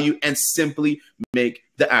add value and simply make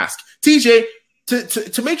the ask. TJ,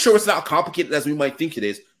 to make sure it's not complicated as we might think it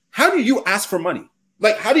is, how do you ask for money?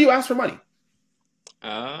 Like, how do you ask for money?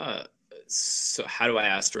 So how do I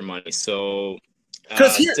ask for money? So,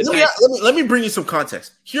 because let me bring you some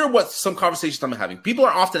context. Here are what some conversations I'm having. People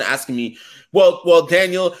are often asking me, well,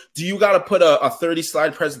 Daniel, do you got to put a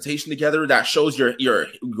 30-slide presentation together that shows your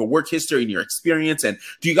work history and your experience? And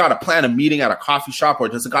do you got to plan a meeting at a coffee shop, or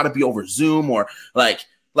does it got to be over Zoom, or like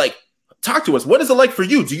talk to us? What is it like for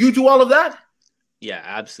you? Do you do all of that? Yeah,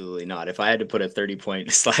 absolutely not. If I had to put a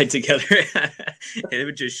 30-point slide together, it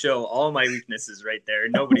would just show all my weaknesses right there.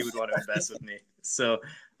 Nobody would want to invest with me. So,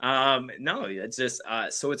 no, it's just,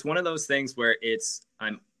 so it's one of those things where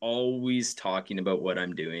I'm always talking about what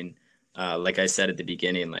I'm doing. Like I said at the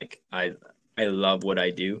beginning, like I love what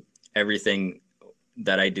I do. Everything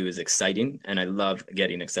that I do is exciting, and I love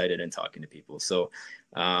getting excited and talking to people. So,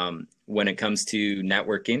 when it comes to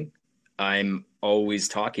networking, I'm always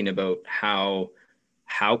talking about how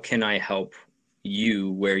can I help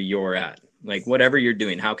you where you're at? Like, whatever you're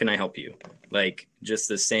doing, how can I help you? Like, just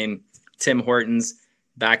the same Tim Hortons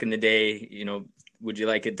back in the day, would you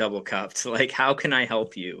like it double cupped? Like, how can I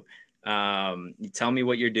help you? You tell me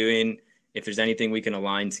what you're doing. If there's anything we can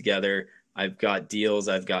align together, I've got deals,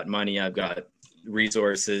 I've got money, I've got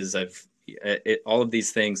resources, all of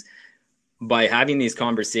these things. By having these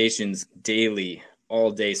conversations daily, all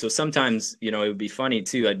day. So sometimes, it would be funny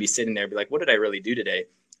too. I'd be sitting there, be like, what did I really do today?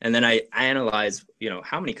 And then I analyze,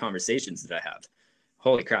 how many conversations did I have?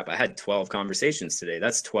 Holy crap, I had 12 conversations today.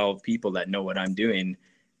 That's 12 people that know what I'm doing.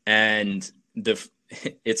 And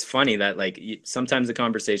it's funny that sometimes the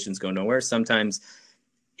conversations go nowhere. Sometimes,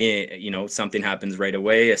 something happens right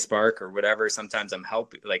away, a spark or whatever. Sometimes I'm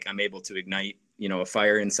able to ignite, a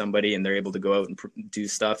fire in somebody, and they're able to go out and do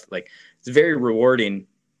stuff. Like, it's very rewarding.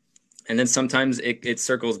 And then sometimes it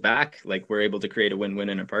circles back, like we're able to create a win-win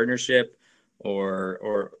in a partnership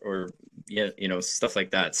or stuff like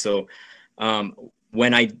that. So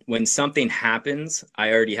when something happens,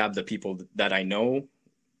 I already have the people that I know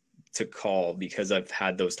to call because I've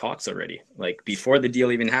had those talks already. Like, before the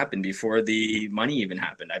deal even happened, before the money even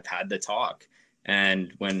happened, I've had the talk.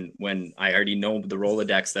 And when I already know the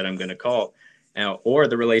Rolodex that I'm going to call, or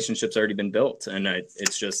the relationship's already been built, and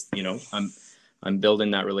it's just, I'm building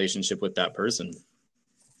that relationship with that person.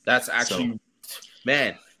 That's actually,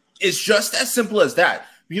 man, it's just as simple as that.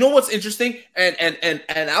 You know what's interesting? And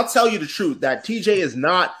I'll tell you the truth that TJ is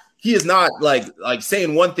not like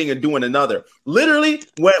saying one thing and doing another. Literally,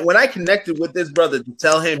 when I connected with this brother to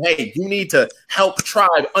tell him, hey, you need to help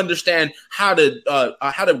Tribe understand how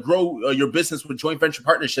to grow your business with joint venture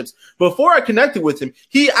partnerships. Before I connected with him,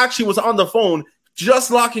 he actually was on the phone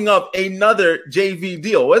just locking up another JV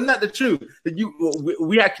deal. Wasn't that the truth? That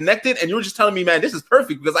we had connected, and you were just telling me, man, this is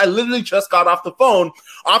perfect because I literally just got off the phone,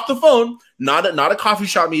 not a coffee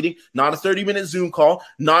shop meeting, not a 30-minute Zoom call,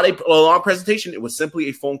 not a long presentation. It was simply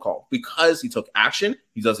a phone call because he took action.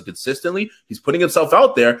 He does it consistently. He's putting himself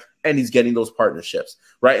out there, and he's getting those partnerships,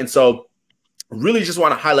 right? And so really just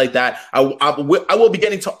want to highlight that. I will be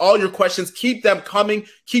getting to all your questions. Keep them coming.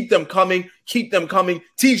 Keep them coming. Keep them coming.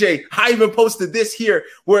 TJ, I even posted this here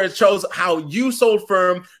where it shows how you sold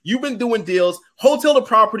firm. You've been doing deals, wholesale the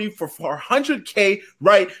property for 400K,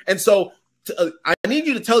 right? And so I need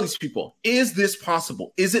you to tell these people, is this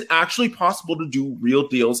possible? Is it actually possible to do real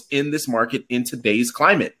deals in this market in today's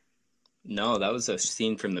climate? No, that was a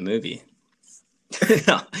scene from the movie.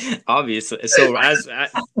 No, obviously. So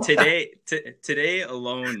today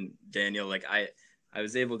alone, Daniel, like I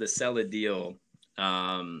was able to sell a deal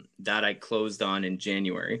that I closed on in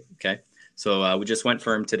January. Okay. So we just went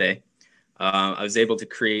firm today. I was able to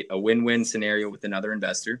create a win-win scenario with another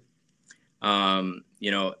investor.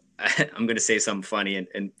 I'm going to say something funny,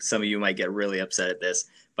 and some of you might get really upset at this,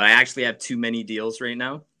 but I actually have too many deals right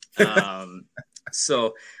now.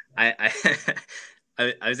 So I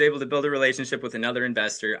was able to build a relationship with another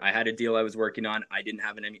investor. I had a deal I was working on. I didn't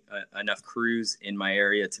have enough crews in my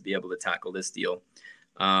area to be able to tackle this deal.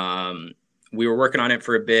 We were working on it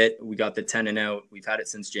for a bit. We got the tenant out. We've had it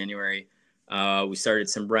since January. We started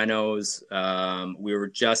some renos. We were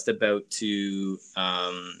just about to,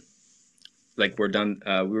 we were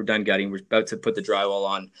done gutting. We're about to put the drywall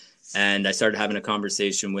on. And I started having a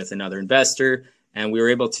conversation with another investor, and we were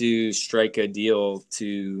able to strike a deal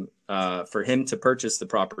for him to purchase the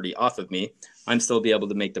property off of me. I'm still be able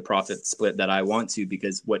to make the profit split that I want to,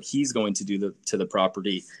 because what he's going to do to the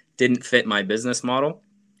property didn't fit my business model,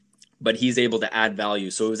 but he's able to add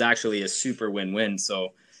value. So it was actually a super win-win.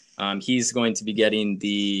 So he's going to be getting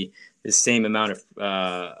the same amount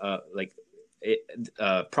of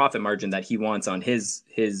profit margin that he wants on his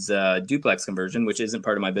duplex conversion, which isn't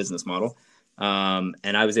part of my business model.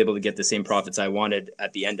 And I was able to get the same profits I wanted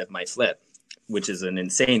at the end of my flip, which is an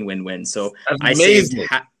insane win-win. So I saved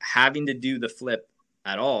having to do the flip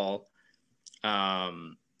at all.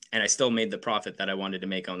 And I still made the profit that I wanted to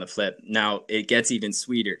make on the flip. Now it gets even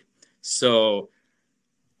sweeter. So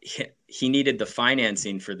he needed the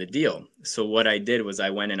financing for the deal. So what I did was I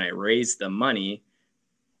went and I raised the money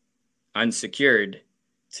unsecured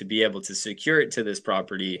to be able to secure it to this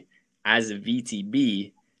property as a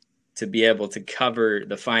VTB to be able to cover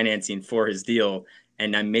the financing for his deal.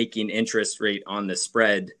 And I'm making interest rate on the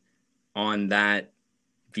spread on that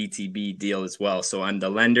VTB deal as well. So I'm the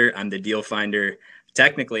lender, I'm the deal finder.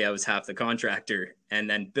 Technically, I was half the contractor, and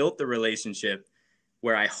then built the relationship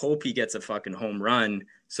where I hope he gets a fucking home run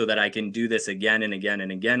so that I can do this again and again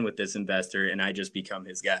and again with this investor, and I just become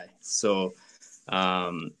his guy. So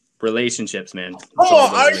relationships, man.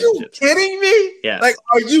 Oh, are you kidding me? Yeah. Like,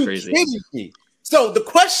 are you kidding me? So the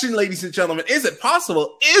question, ladies and gentlemen, is it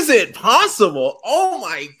possible? Is it possible? Oh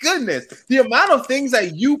my goodness. The amount of things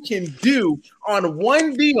that you can do on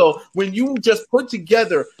one deal when you just put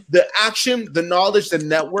together the action, the knowledge, the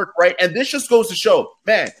network, right? And this just goes to show,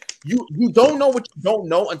 man, you don't know what you don't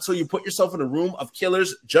know until you put yourself in a room of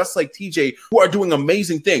killers just like TJ who are doing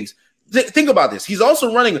amazing things. Think about this. He's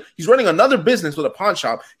also running another business with a pawn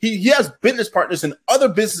shop. He has business partners in other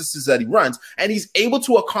businesses that he runs, and he's able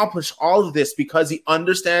to accomplish all of this because he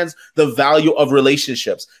understands the value of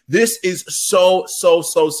relationships. This is so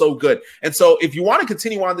good. And so if you want to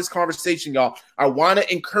continue on this conversation, y'all, I want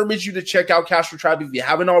to encourage you to check out Cashflow Tribe if you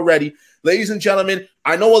haven't already. Ladies and gentlemen,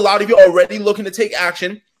 I know a lot of you are already looking to take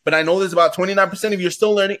action, but I know there's about 29% of you are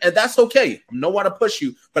still learning, and that's okay. I don't want to push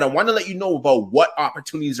you, but I want to let you know about what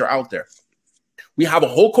opportunities are out there. We have a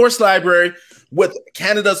whole course library with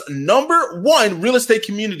Canada's #1 real estate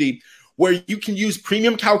community where you can use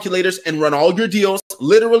premium calculators and run all your deals,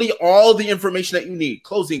 literally all the information that you need,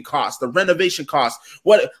 closing costs, the renovation costs,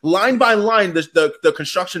 what line by line, the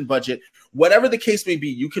construction budget, whatever the case may be,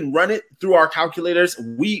 you can run it through our calculators.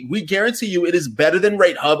 We guarantee you it is better than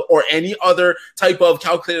Rate Hub or any other type of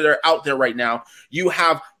calculator out there right now. You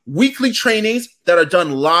have weekly trainings that are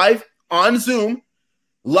done live on Zoom,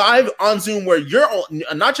 where you're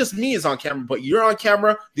not just me is on camera, but you're on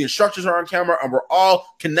camera, the instructors are on camera, and we're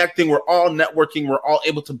all connecting, we're all networking, we're all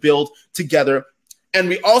able to build together. And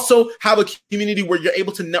we also have a community where you're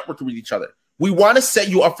able to network with each other. We want to set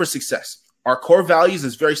you up for success. Our core values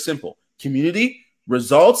is very simple: community,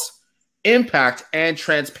 results, impact, and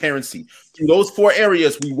transparency. In those 4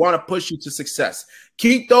 areas, we want to push you to success.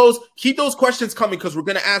 Keep those questions coming because we're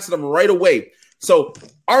going to answer them right away. So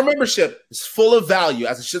our membership is full of value,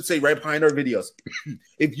 as it should say right behind our videos.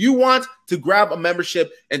 If you want to grab a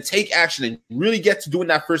membership and take action and really get to doing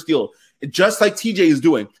that first deal, just like TJ is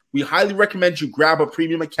doing, we highly recommend you grab a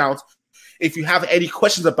premium account. If you have any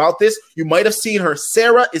questions about this, you might have seen her.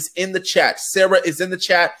 Sarah is in the chat.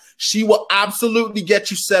 She will absolutely get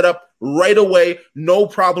you set up right away. No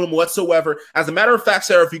problem whatsoever. As a matter of fact,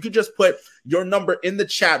 Sarah, if you could just put your number in the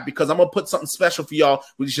chat, because I'm going to put something special for y'all,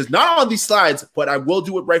 which is not on these slides, but I will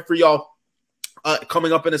do it right for y'all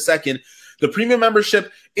coming up in a second. The premium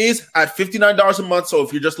membership is at $59 a month. So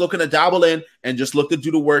if you're just looking to dabble in and just look to do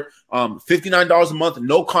the work, $59 a month,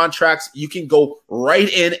 no contracts, you can go right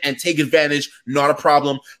in and take advantage, not a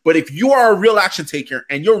problem. But if you are a real action taker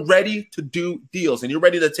and you're ready to do deals and you're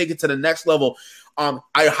ready to take it to the next level, I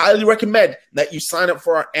highly recommend that you sign up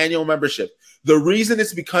for our annual membership. The reason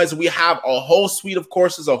is because we have a whole suite of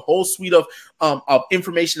courses, a whole suite of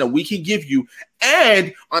information that we can give you.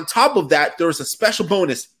 And on top of that, there is a special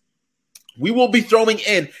bonus. We will be throwing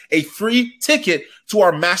in a free ticket to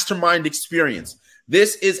our mastermind experience.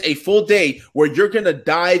 This is a full day where you're going to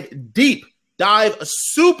dive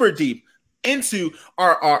super deep into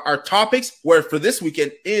our topics, where for this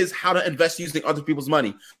weekend is how to invest using other people's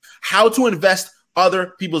money, how to invest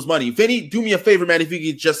other people's money. Vinny, do me a favor, man. If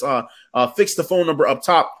you could just fix the phone number up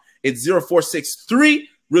top, it's 0463.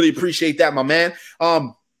 Really appreciate that, my man.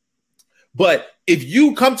 But if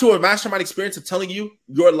you come to a mastermind experience, I'm telling you,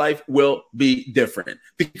 your life will be different,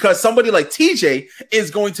 because somebody like TJ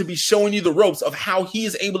is going to be showing you the ropes of how he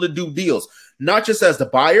is able to do deals, not just as the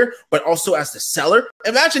buyer, but also as the seller.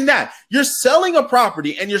 Imagine that. You're selling a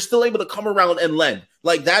property and you're still able to come around and lend.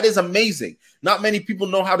 Like, that is amazing. Not many people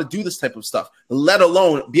know how to do this type of stuff, let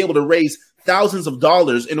alone be able to raise thousands of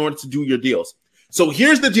dollars in order to do your deals. So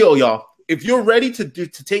here's the deal, y'all. If you're ready to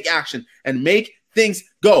take action and make things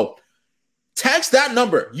go, text that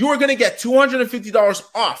number. You are going to get $250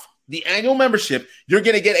 off the annual membership. You're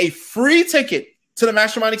going to get a free ticket to the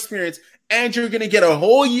Mastermind Experience, and you're going to get a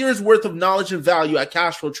whole year's worth of knowledge and value at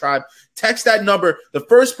Cashflow Tribe. Text that number. The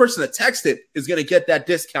first person to text it is going to get that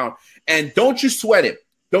discount. And don't you sweat it.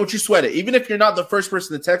 Don't you sweat it. Even if you're not the first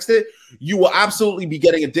person to text it, you will absolutely be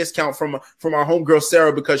getting a discount from our homegirl,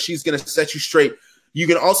 Sarah, because she's going to set you straight. You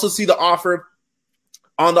can also see the offer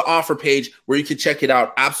on the offer page where you can check it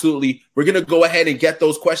out. Absolutely. We're going to go ahead and get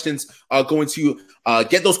those questions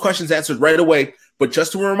get those questions answered right away. But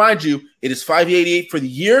just to remind you, it is $588 for the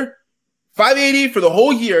year, $588 for the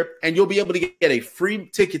whole year, and you'll be able to get a free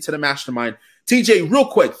ticket to the mastermind. TJ, real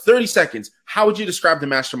quick, 30 seconds. How would you describe the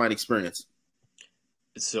mastermind experience?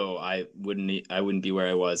 So I wouldn't be where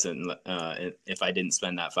I was if I didn't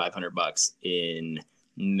spend that $500 in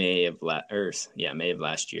May of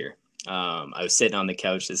last year. I was sitting on the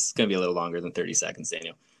couch. This is going to be a little longer than 30 seconds,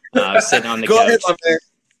 Daniel. I was sitting on the couch. Ahead,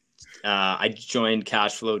 I joined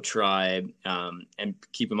Cashflow Tribe, and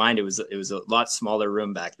keep in mind it was a lot smaller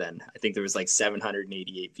room back then. I think there was like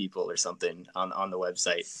 788 people or something on the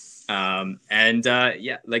website. I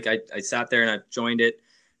sat there and I joined it.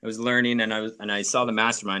 I was learning, and I saw the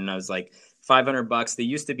mastermind, and I was like, $500. They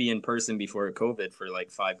used to be in person before COVID for like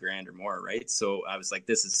 $5,000 or more, right? So I was like,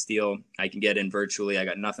 this is steal. I can get in virtually. I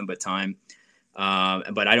got nothing but time,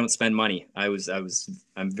 but I don't spend money. I'm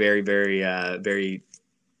very, very, very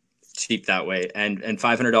cheap that way, and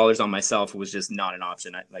 $500 on myself was just not an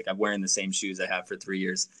option. I'm wearing the same shoes I have for 3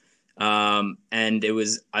 years, and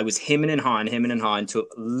I was hemming and hawing till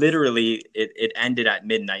literally it ended at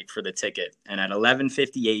midnight for the ticket, and at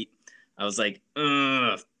 11:58, I was like,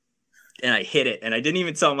 ugh. And I hit it, and I didn't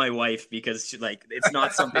even tell my wife, because it's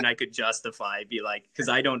not something I could justify. Because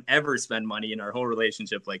I don't ever spend money in our whole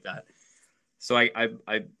relationship like that. So I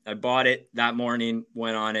bought it that morning,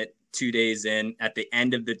 went on it. 2 days in, at the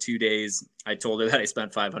end of the 2 days, I told her that I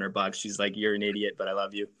spent $500. She's like, "You're an idiot, but I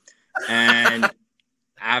love you." And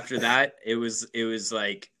after that, it was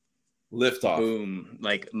like lift off. Boom,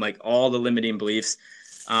 like all the limiting beliefs.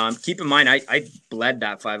 Keep in mind, I bled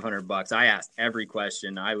that $500. I asked every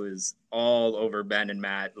question. I was all over Ben and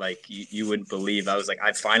Matt. Like you wouldn't believe. I was like,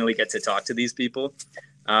 I finally get to talk to these people.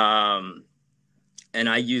 And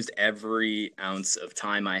I used every ounce of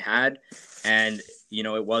time I had, and,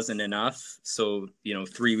 it wasn't enough. So,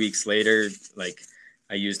 3 weeks later,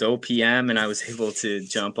 I used OPM, and I was able to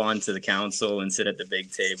jump onto the council and sit at the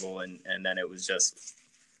big table. And then it was just,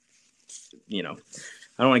 I don't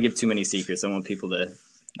want to give too many secrets. I want people to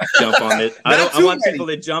jump on it. I want people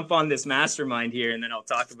to jump on this mastermind here, and then I'll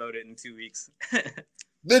talk about it in 2 weeks.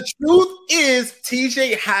 The truth is,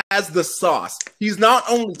 TJ has the sauce. He's not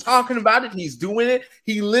only talking about it, he's doing it.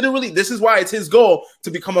 He literally, this is why it's his goal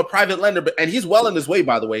to become a private lender. And he's well on his way,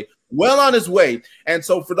 by the way, well on his way. And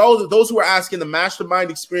so for those who are asking, the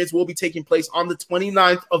mastermind experience will be taking place on the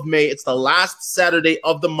 29th of May. It's the last Saturday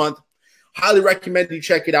of the month. Highly recommend you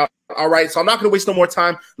check it out. All right, so I'm not going to waste no more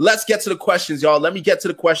time. Let's get to the questions, y'all. Let me get to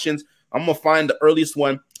the questions. I'm going to find the earliest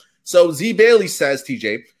one. So Z Bailey says,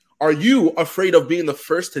 TJ, are you afraid of being the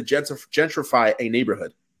first to gentrify a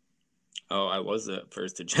neighborhood? Oh, I was the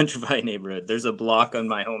first to gentrify a neighborhood. There's a block on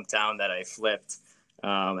my hometown that I flipped,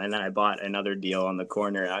 and then I bought another deal on the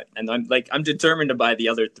corner. I'm determined to buy the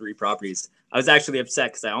other 3 properties. I was actually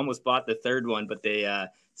upset because I almost bought the third one, but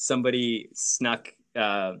somebody snuck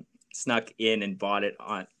in and bought it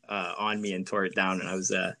on me and tore it down, and I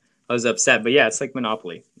was upset. But yeah, it's like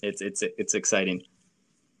Monopoly. It's exciting.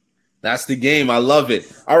 That's the game. I love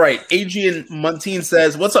it. All right. Adrian Montine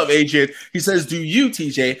says, what's up, Adrian? He says, do you,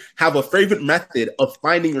 TJ, have a favorite method of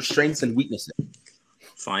finding your strengths and weaknesses?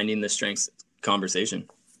 Finding the strengths, conversation.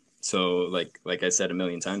 So like I said a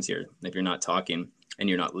million times here, if you're not talking and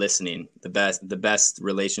you're not listening, the best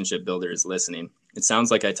relationship builder is listening. It sounds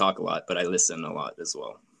like I talk a lot, but I listen a lot as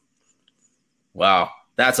well. Wow.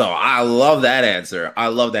 That's all. I love that answer. I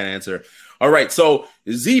love that answer. All right. So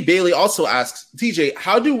Z Bailey also asks, TJ,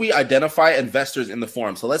 how do we identify investors in the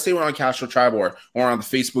forum? So let's say we're on Cashflow Tribe or on the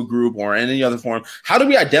Facebook group or any other forum. How do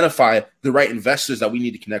we identify the right investors that we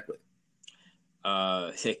need to connect with?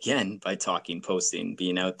 Again, by talking, posting,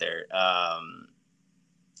 being out there.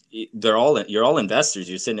 You're all investors.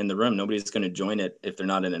 You're sitting in the room. Nobody's going to join it if they're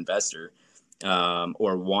not an investor,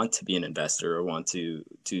 or want to be an investor or want to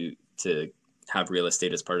have real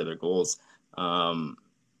estate as part of their goals.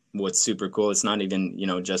 What's super cool, it's not even,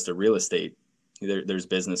 just a real estate. There's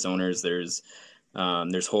business owners, there's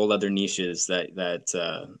whole other niches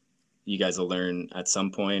that you guys will learn at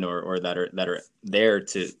some point or that are there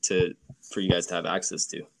for you guys to have access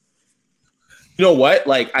to. You know what?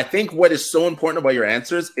 Like, I think what is so important about your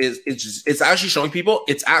answers is it's actually showing people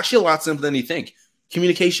it's actually a lot simpler than you think.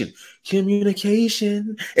 Communication.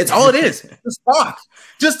 It's all it is.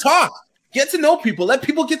 Just talk. Get to know people. Let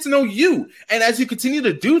people get to know you. And as you continue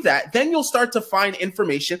to do that, then you'll start to find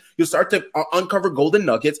information. You'll start to uncover golden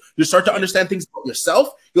nuggets. You'll start to understand things about yourself.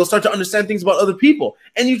 You'll start to understand things about other people.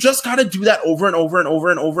 And you just got to do that over and over and over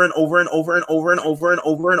and over and over and over and over and over and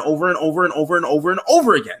over and over and over and over and over and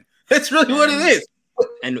over again. That's really what it is.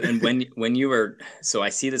 And when you were, so I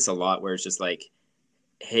see this a lot where it's just like,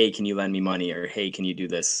 hey, can you lend me money? Or, hey, can you do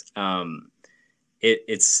this?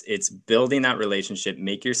 It's building that relationship.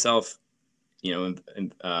 Make yourself, an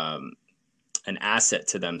asset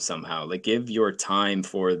to them somehow. Like, give your time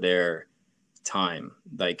for their time.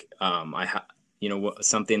 Like,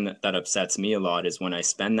 something that upsets me a lot is when I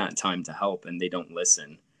spend that time to help and they don't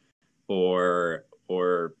listen, or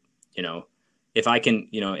if I can,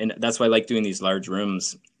 and that's why I like doing these large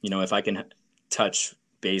rooms. If I can touch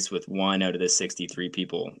base with 1 out of the 63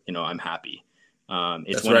 people, I'm happy.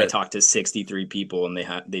 It's that's when right. I talk to 63 people and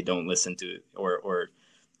they don't listen to or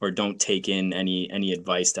don't take in any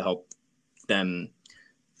advice to help them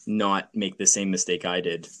not make the same mistake I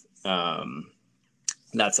did.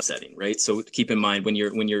 That's upsetting, right? So keep in mind when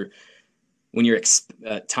your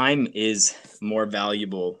time is more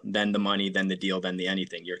valuable than the money, than the deal, than the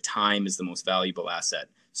anything. Your time is the most valuable asset.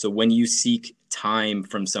 So when you seek time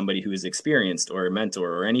from somebody who is experienced or a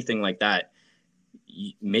mentor or anything like that,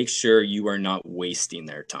 make sure you are not wasting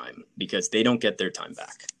their time, because they don't get their time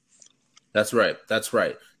back. That's right. That's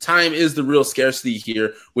right. Time is the real scarcity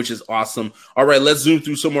here, which is awesome. All right, let's zoom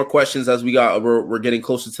through some more questions as we're getting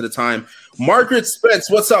closer to the time. Margaret Spence,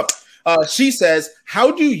 what's up? She says,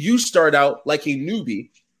 how do you start out like a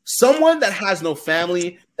newbie, someone that has no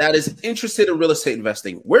family, that is interested in real estate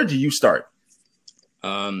investing? Where do you start?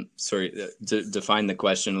 Sorry, to define the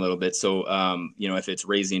question a little bit. So, if it's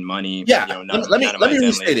raising money, let me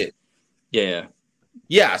restate it. Yeah.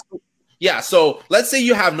 So let's say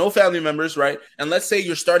you have no family members, right? And let's say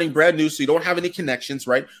you're starting brand new, so you don't have any connections,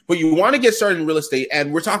 right? But you want to get started in real estate,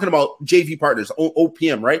 and we're talking about JV partners,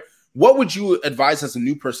 OPM, right? What would you advise as a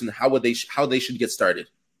new person? How they should get started?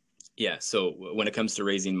 Yeah. So when it comes to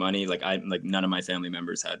raising money, like none of my family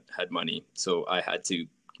members had money, so I had to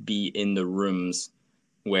be in the rooms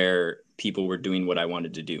where people were doing what I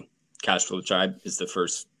wanted to do. Cashflow Tribe is the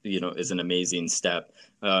first, is an amazing step,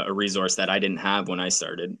 a resource that I didn't have when I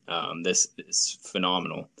started. This is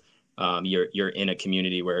phenomenal. You're in a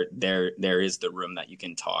community where there is the room that you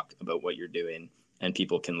can talk about what you're doing, and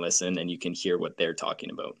people can listen, and you can hear what they're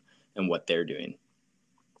talking about and what they're doing.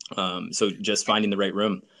 So just finding the right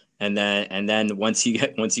room. And then once you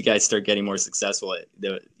guys start getting more successful,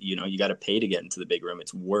 you got to pay to get into the big room.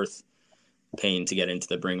 It's worth paying to get into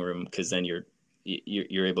the bring room, because then you're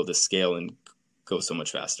able to scale and go so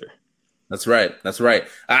much faster. That's right. I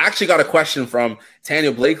actually got a question from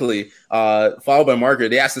Tanya Blakely, followed by Margaret.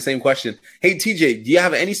 They asked the same question. Hey, TJ, do you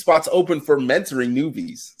have any spots open for mentoring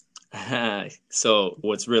newbies? So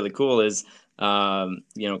what's really cool is,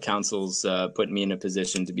 council's put me in a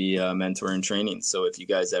position to be a mentor in training. So if you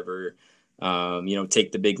guys ever,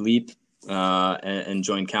 take the big leap and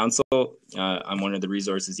join council, I'm one of the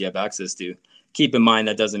resources you have access to. Keep in mind,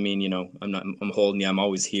 that doesn't mean, I'm holding you. I'm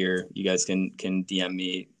always here. You guys can DM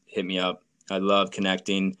me, hit me up. I love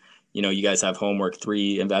connecting. You guys have homework,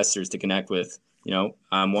 3 investors to connect with.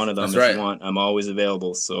 I'm one of them. That's right. If you want, I'm always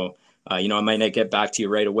available. So, I might not get back to you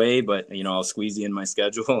right away, but, I'll squeeze you in my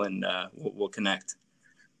schedule, and we'll connect.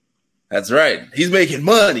 That's right. He's making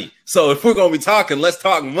money. So if we're going to be talking, let's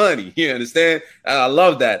talk money. You understand? I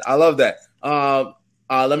love that.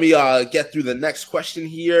 Let me get through the next question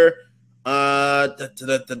here. Let's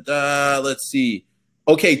see.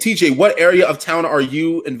 Okay, TJ, what area of town are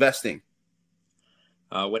you investing?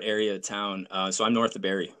 What area of town? So I'm north of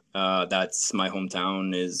Barrie. That's my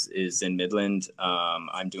hometown is in Midland.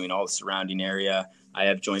 I'm doing all the surrounding area. I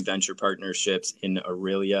have joint venture partnerships in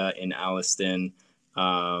Aurelia, in Alliston.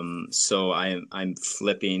 So I'm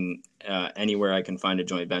flipping anywhere I can find a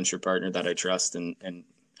joint venture partner that I trust. And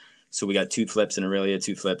so we got 2 flips in Aurelia,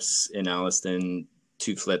 2 flips in Alliston,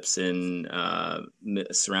 2 flips in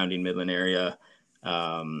surrounding Midland area,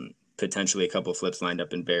 potentially a couple flips lined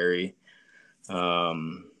up in Barrie.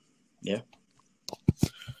 Yeah.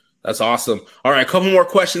 That's awesome. All right, a couple more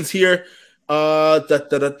questions here.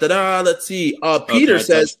 Let's see. Peter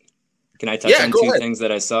says, can I touch on 2 ahead. things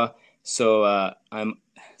that I saw? So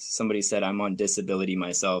somebody said I'm on disability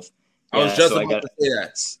myself. I was just about to say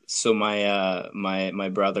that. So my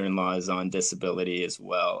brother-in-law is on disability as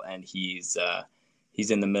well, and he's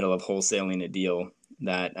in the middle of wholesaling a deal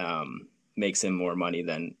that makes him more money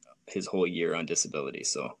than his whole year on disability.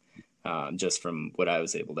 So just from what I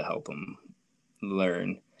was able to help him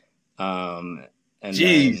learn. And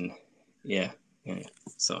then, yeah.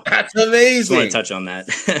 So that's amazing. Just want to touch on that.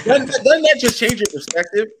 Doesn't that just change your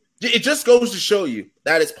perspective? It just goes to show you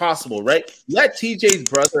that it's possible, right? Let TJ's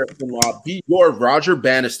brother-in-law be your Roger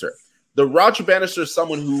Bannister. The Roger Bannister is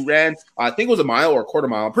someone who ran, I think it was a mile or a quarter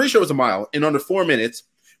mile. I'm pretty sure it was a mile in under 4 minutes,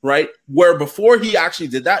 right? Where before he actually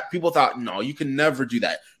did that, people thought, no, you can never do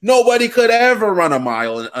that. Nobody could ever run a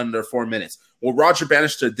mile in under 4 minutes. Well, Roger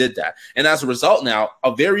Bannister did that. And as a result now,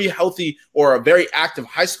 a very healthy or a very active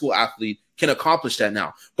high school athlete can accomplish that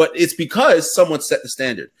now. But it's because someone set the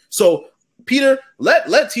standard. So, Peter, let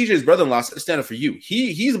TJ's brother-in-law set the standard for you.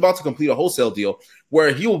 He's about to complete a wholesale deal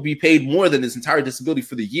where he will be paid more than his entire disability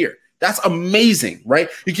for the year. That's amazing, right?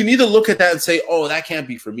 You can either look at that and say, oh, that can't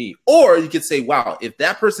be for me. Or you could say, wow, if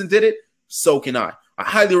that person did it, so can I. I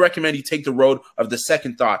highly recommend you take the road of the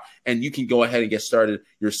second thought, and you can go ahead and get started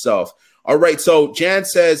yourself. All right, so Jan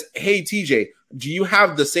says, hey, TJ, do you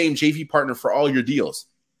have the same JV partner for all your deals?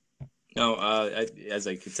 No, as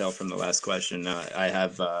I could tell from the last question, I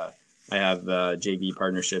have a JV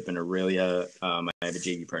partnership in Aurelia. I have a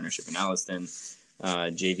JV partnership in Alliston,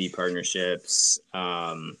 JV partnerships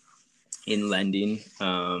in lending,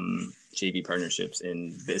 JV partnerships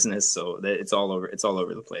in business. So it's all over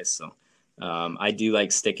the place. So I do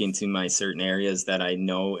like sticking to my certain areas that I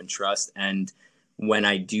know and trust. And when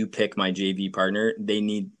I do pick my JV partner, they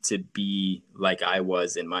need to be like I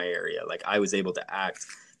was in my area. Like I was able to act.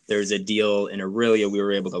 There's a deal in Aurelia we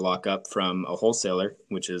were able to lock up from a wholesaler,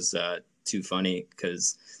 which is too funny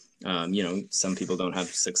because, some people don't have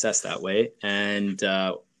success that way. And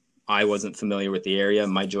I wasn't familiar with the area.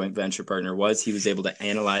 My joint venture partner was. He was able to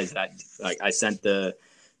analyze that. Like I sent the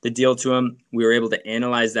deal to him. We were able to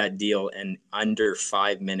analyze that deal, and under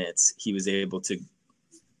 5 minutes, he was able to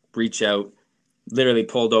reach out, literally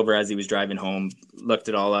pulled over as he was driving home, looked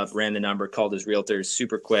it all up, ran the number, called his realtor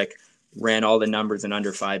super quick, ran all the numbers in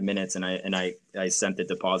under 5 minutes, and I sent the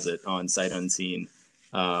deposit on sight unseen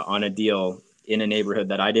on a deal in a neighborhood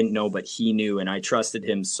that I didn't know, but he knew, and I trusted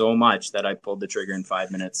him so much that I pulled the trigger in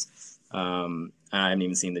 5 minutes. And I haven't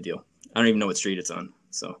even seen the deal. I don't even know what street it's on.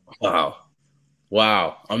 So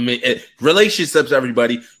Wow. I mean, relationships,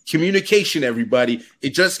 everybody, communication, everybody. It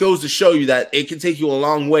just goes to show you that it can take you a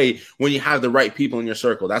long way when you have the right people in your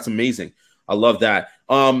circle. That's amazing. I love that.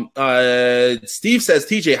 Steve says,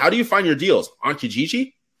 TJ, how do you find your deals? On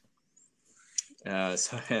Kijiji?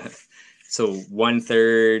 So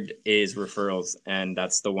 1/3 is referrals, and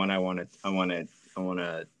that's the one I want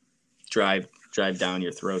to drive down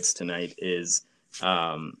your throats tonight is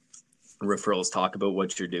referrals. Talk about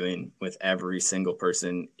what you're doing with every single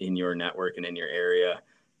person in your network and in your area.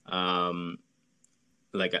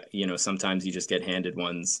 Sometimes you just get handed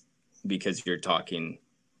ones because you're talking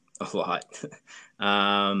a lot.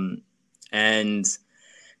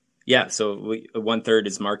 So 1/3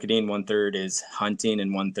 is marketing, 1/3 is hunting,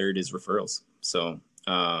 and 1/3 is referrals. So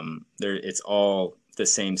it's all the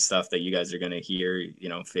same stuff that you guys are going to hear,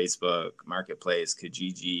 Facebook, Marketplace,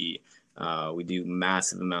 Kijiji. We do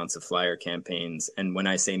massive amounts of flyer campaigns. And when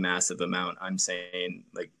I say massive amount, I'm saying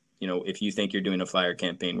if you think you're doing a flyer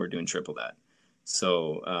campaign, we're doing triple that.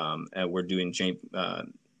 So we're doing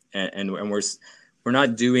and we're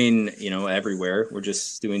not doing, everywhere. We're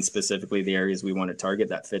just doing specifically the areas we want to target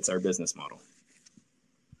that fits our business model.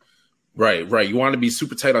 Right. You want to be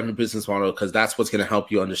super tight on your business model because that's what's going to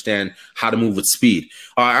help you understand how to move with speed.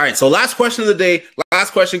 All right. So last question of the day.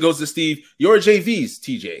 Last question goes to Steve. Your JVs,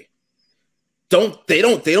 TJ. They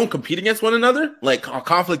don't compete against one another? Like a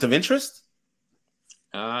conflict of interest?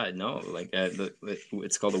 No.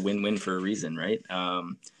 It's called a win-win for a reason, right?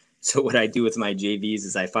 So what I do with my JVs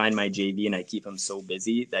is I find my JV and I keep him so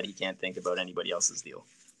busy that he can't think about anybody else's deal.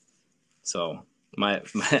 So my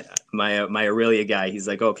Aurelia guy, he's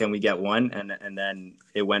like, oh, can we get one? And then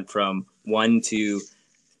it went from 1 to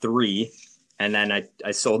 3. And then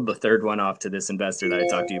I sold the third one off to this investor that I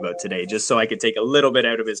talked to you about today, just so I could take a little bit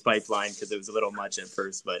out of his pipeline because it was a little much at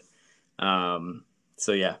first. But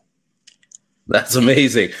so, yeah. That's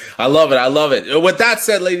amazing. I love it. I love it. With that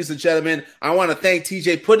said, ladies and gentlemen, I want to thank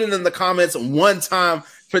TJ. Put it in the comments one time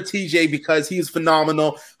for TJ because he's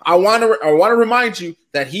phenomenal. I want to remind you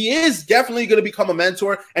that he is definitely going to become a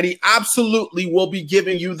mentor, and he absolutely will be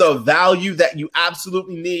giving you the value that you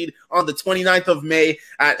absolutely need on the 29th of May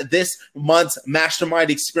at this month's Mastermind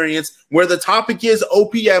Experience, where the topic is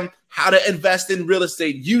OPM, how to invest in real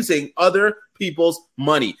estate using other people's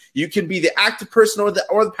money. You can be the active person or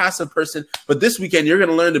the passive person, but this weekend you're going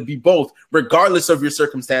to learn to be both, regardless of your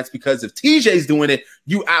circumstance, because if TJ's doing it,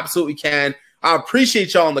 you absolutely can. I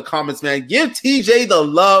appreciate y'all in the comments, man. Give TJ the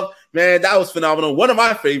love, man. That was phenomenal. One of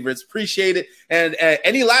my favorites. Appreciate it. And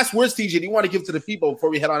any last words, TJ, you want to give to the people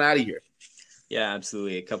before we head on out of here? Yeah,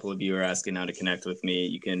 absolutely. A couple of you are asking how to connect with me.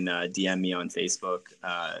 You can DM me on Facebook,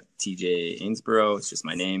 TJ Ainsborough. It's just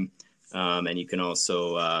my name. And you can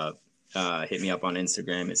also hit me up on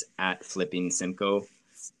Instagram. It's @FlippingSimco.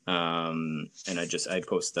 And I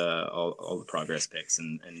post all the progress pics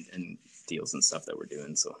and deals and stuff that we're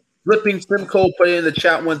doing. So Flipping Simcoe, put it in the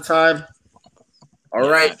chat one time. All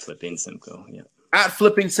right. Flipping Simcoe, yeah.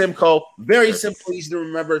 @Flipping Simcoe. Very simple, easy to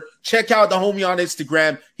remember. Check out the homie on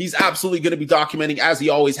Instagram. He's absolutely going to be documenting, as he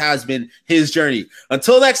always has been, his journey.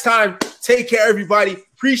 Until next time, take care, everybody.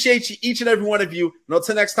 Appreciate you, each and every one of you. And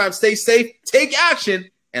until next time, stay safe, take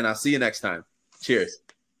action, and I'll see you next time. Cheers.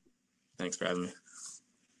 Thanks for having me.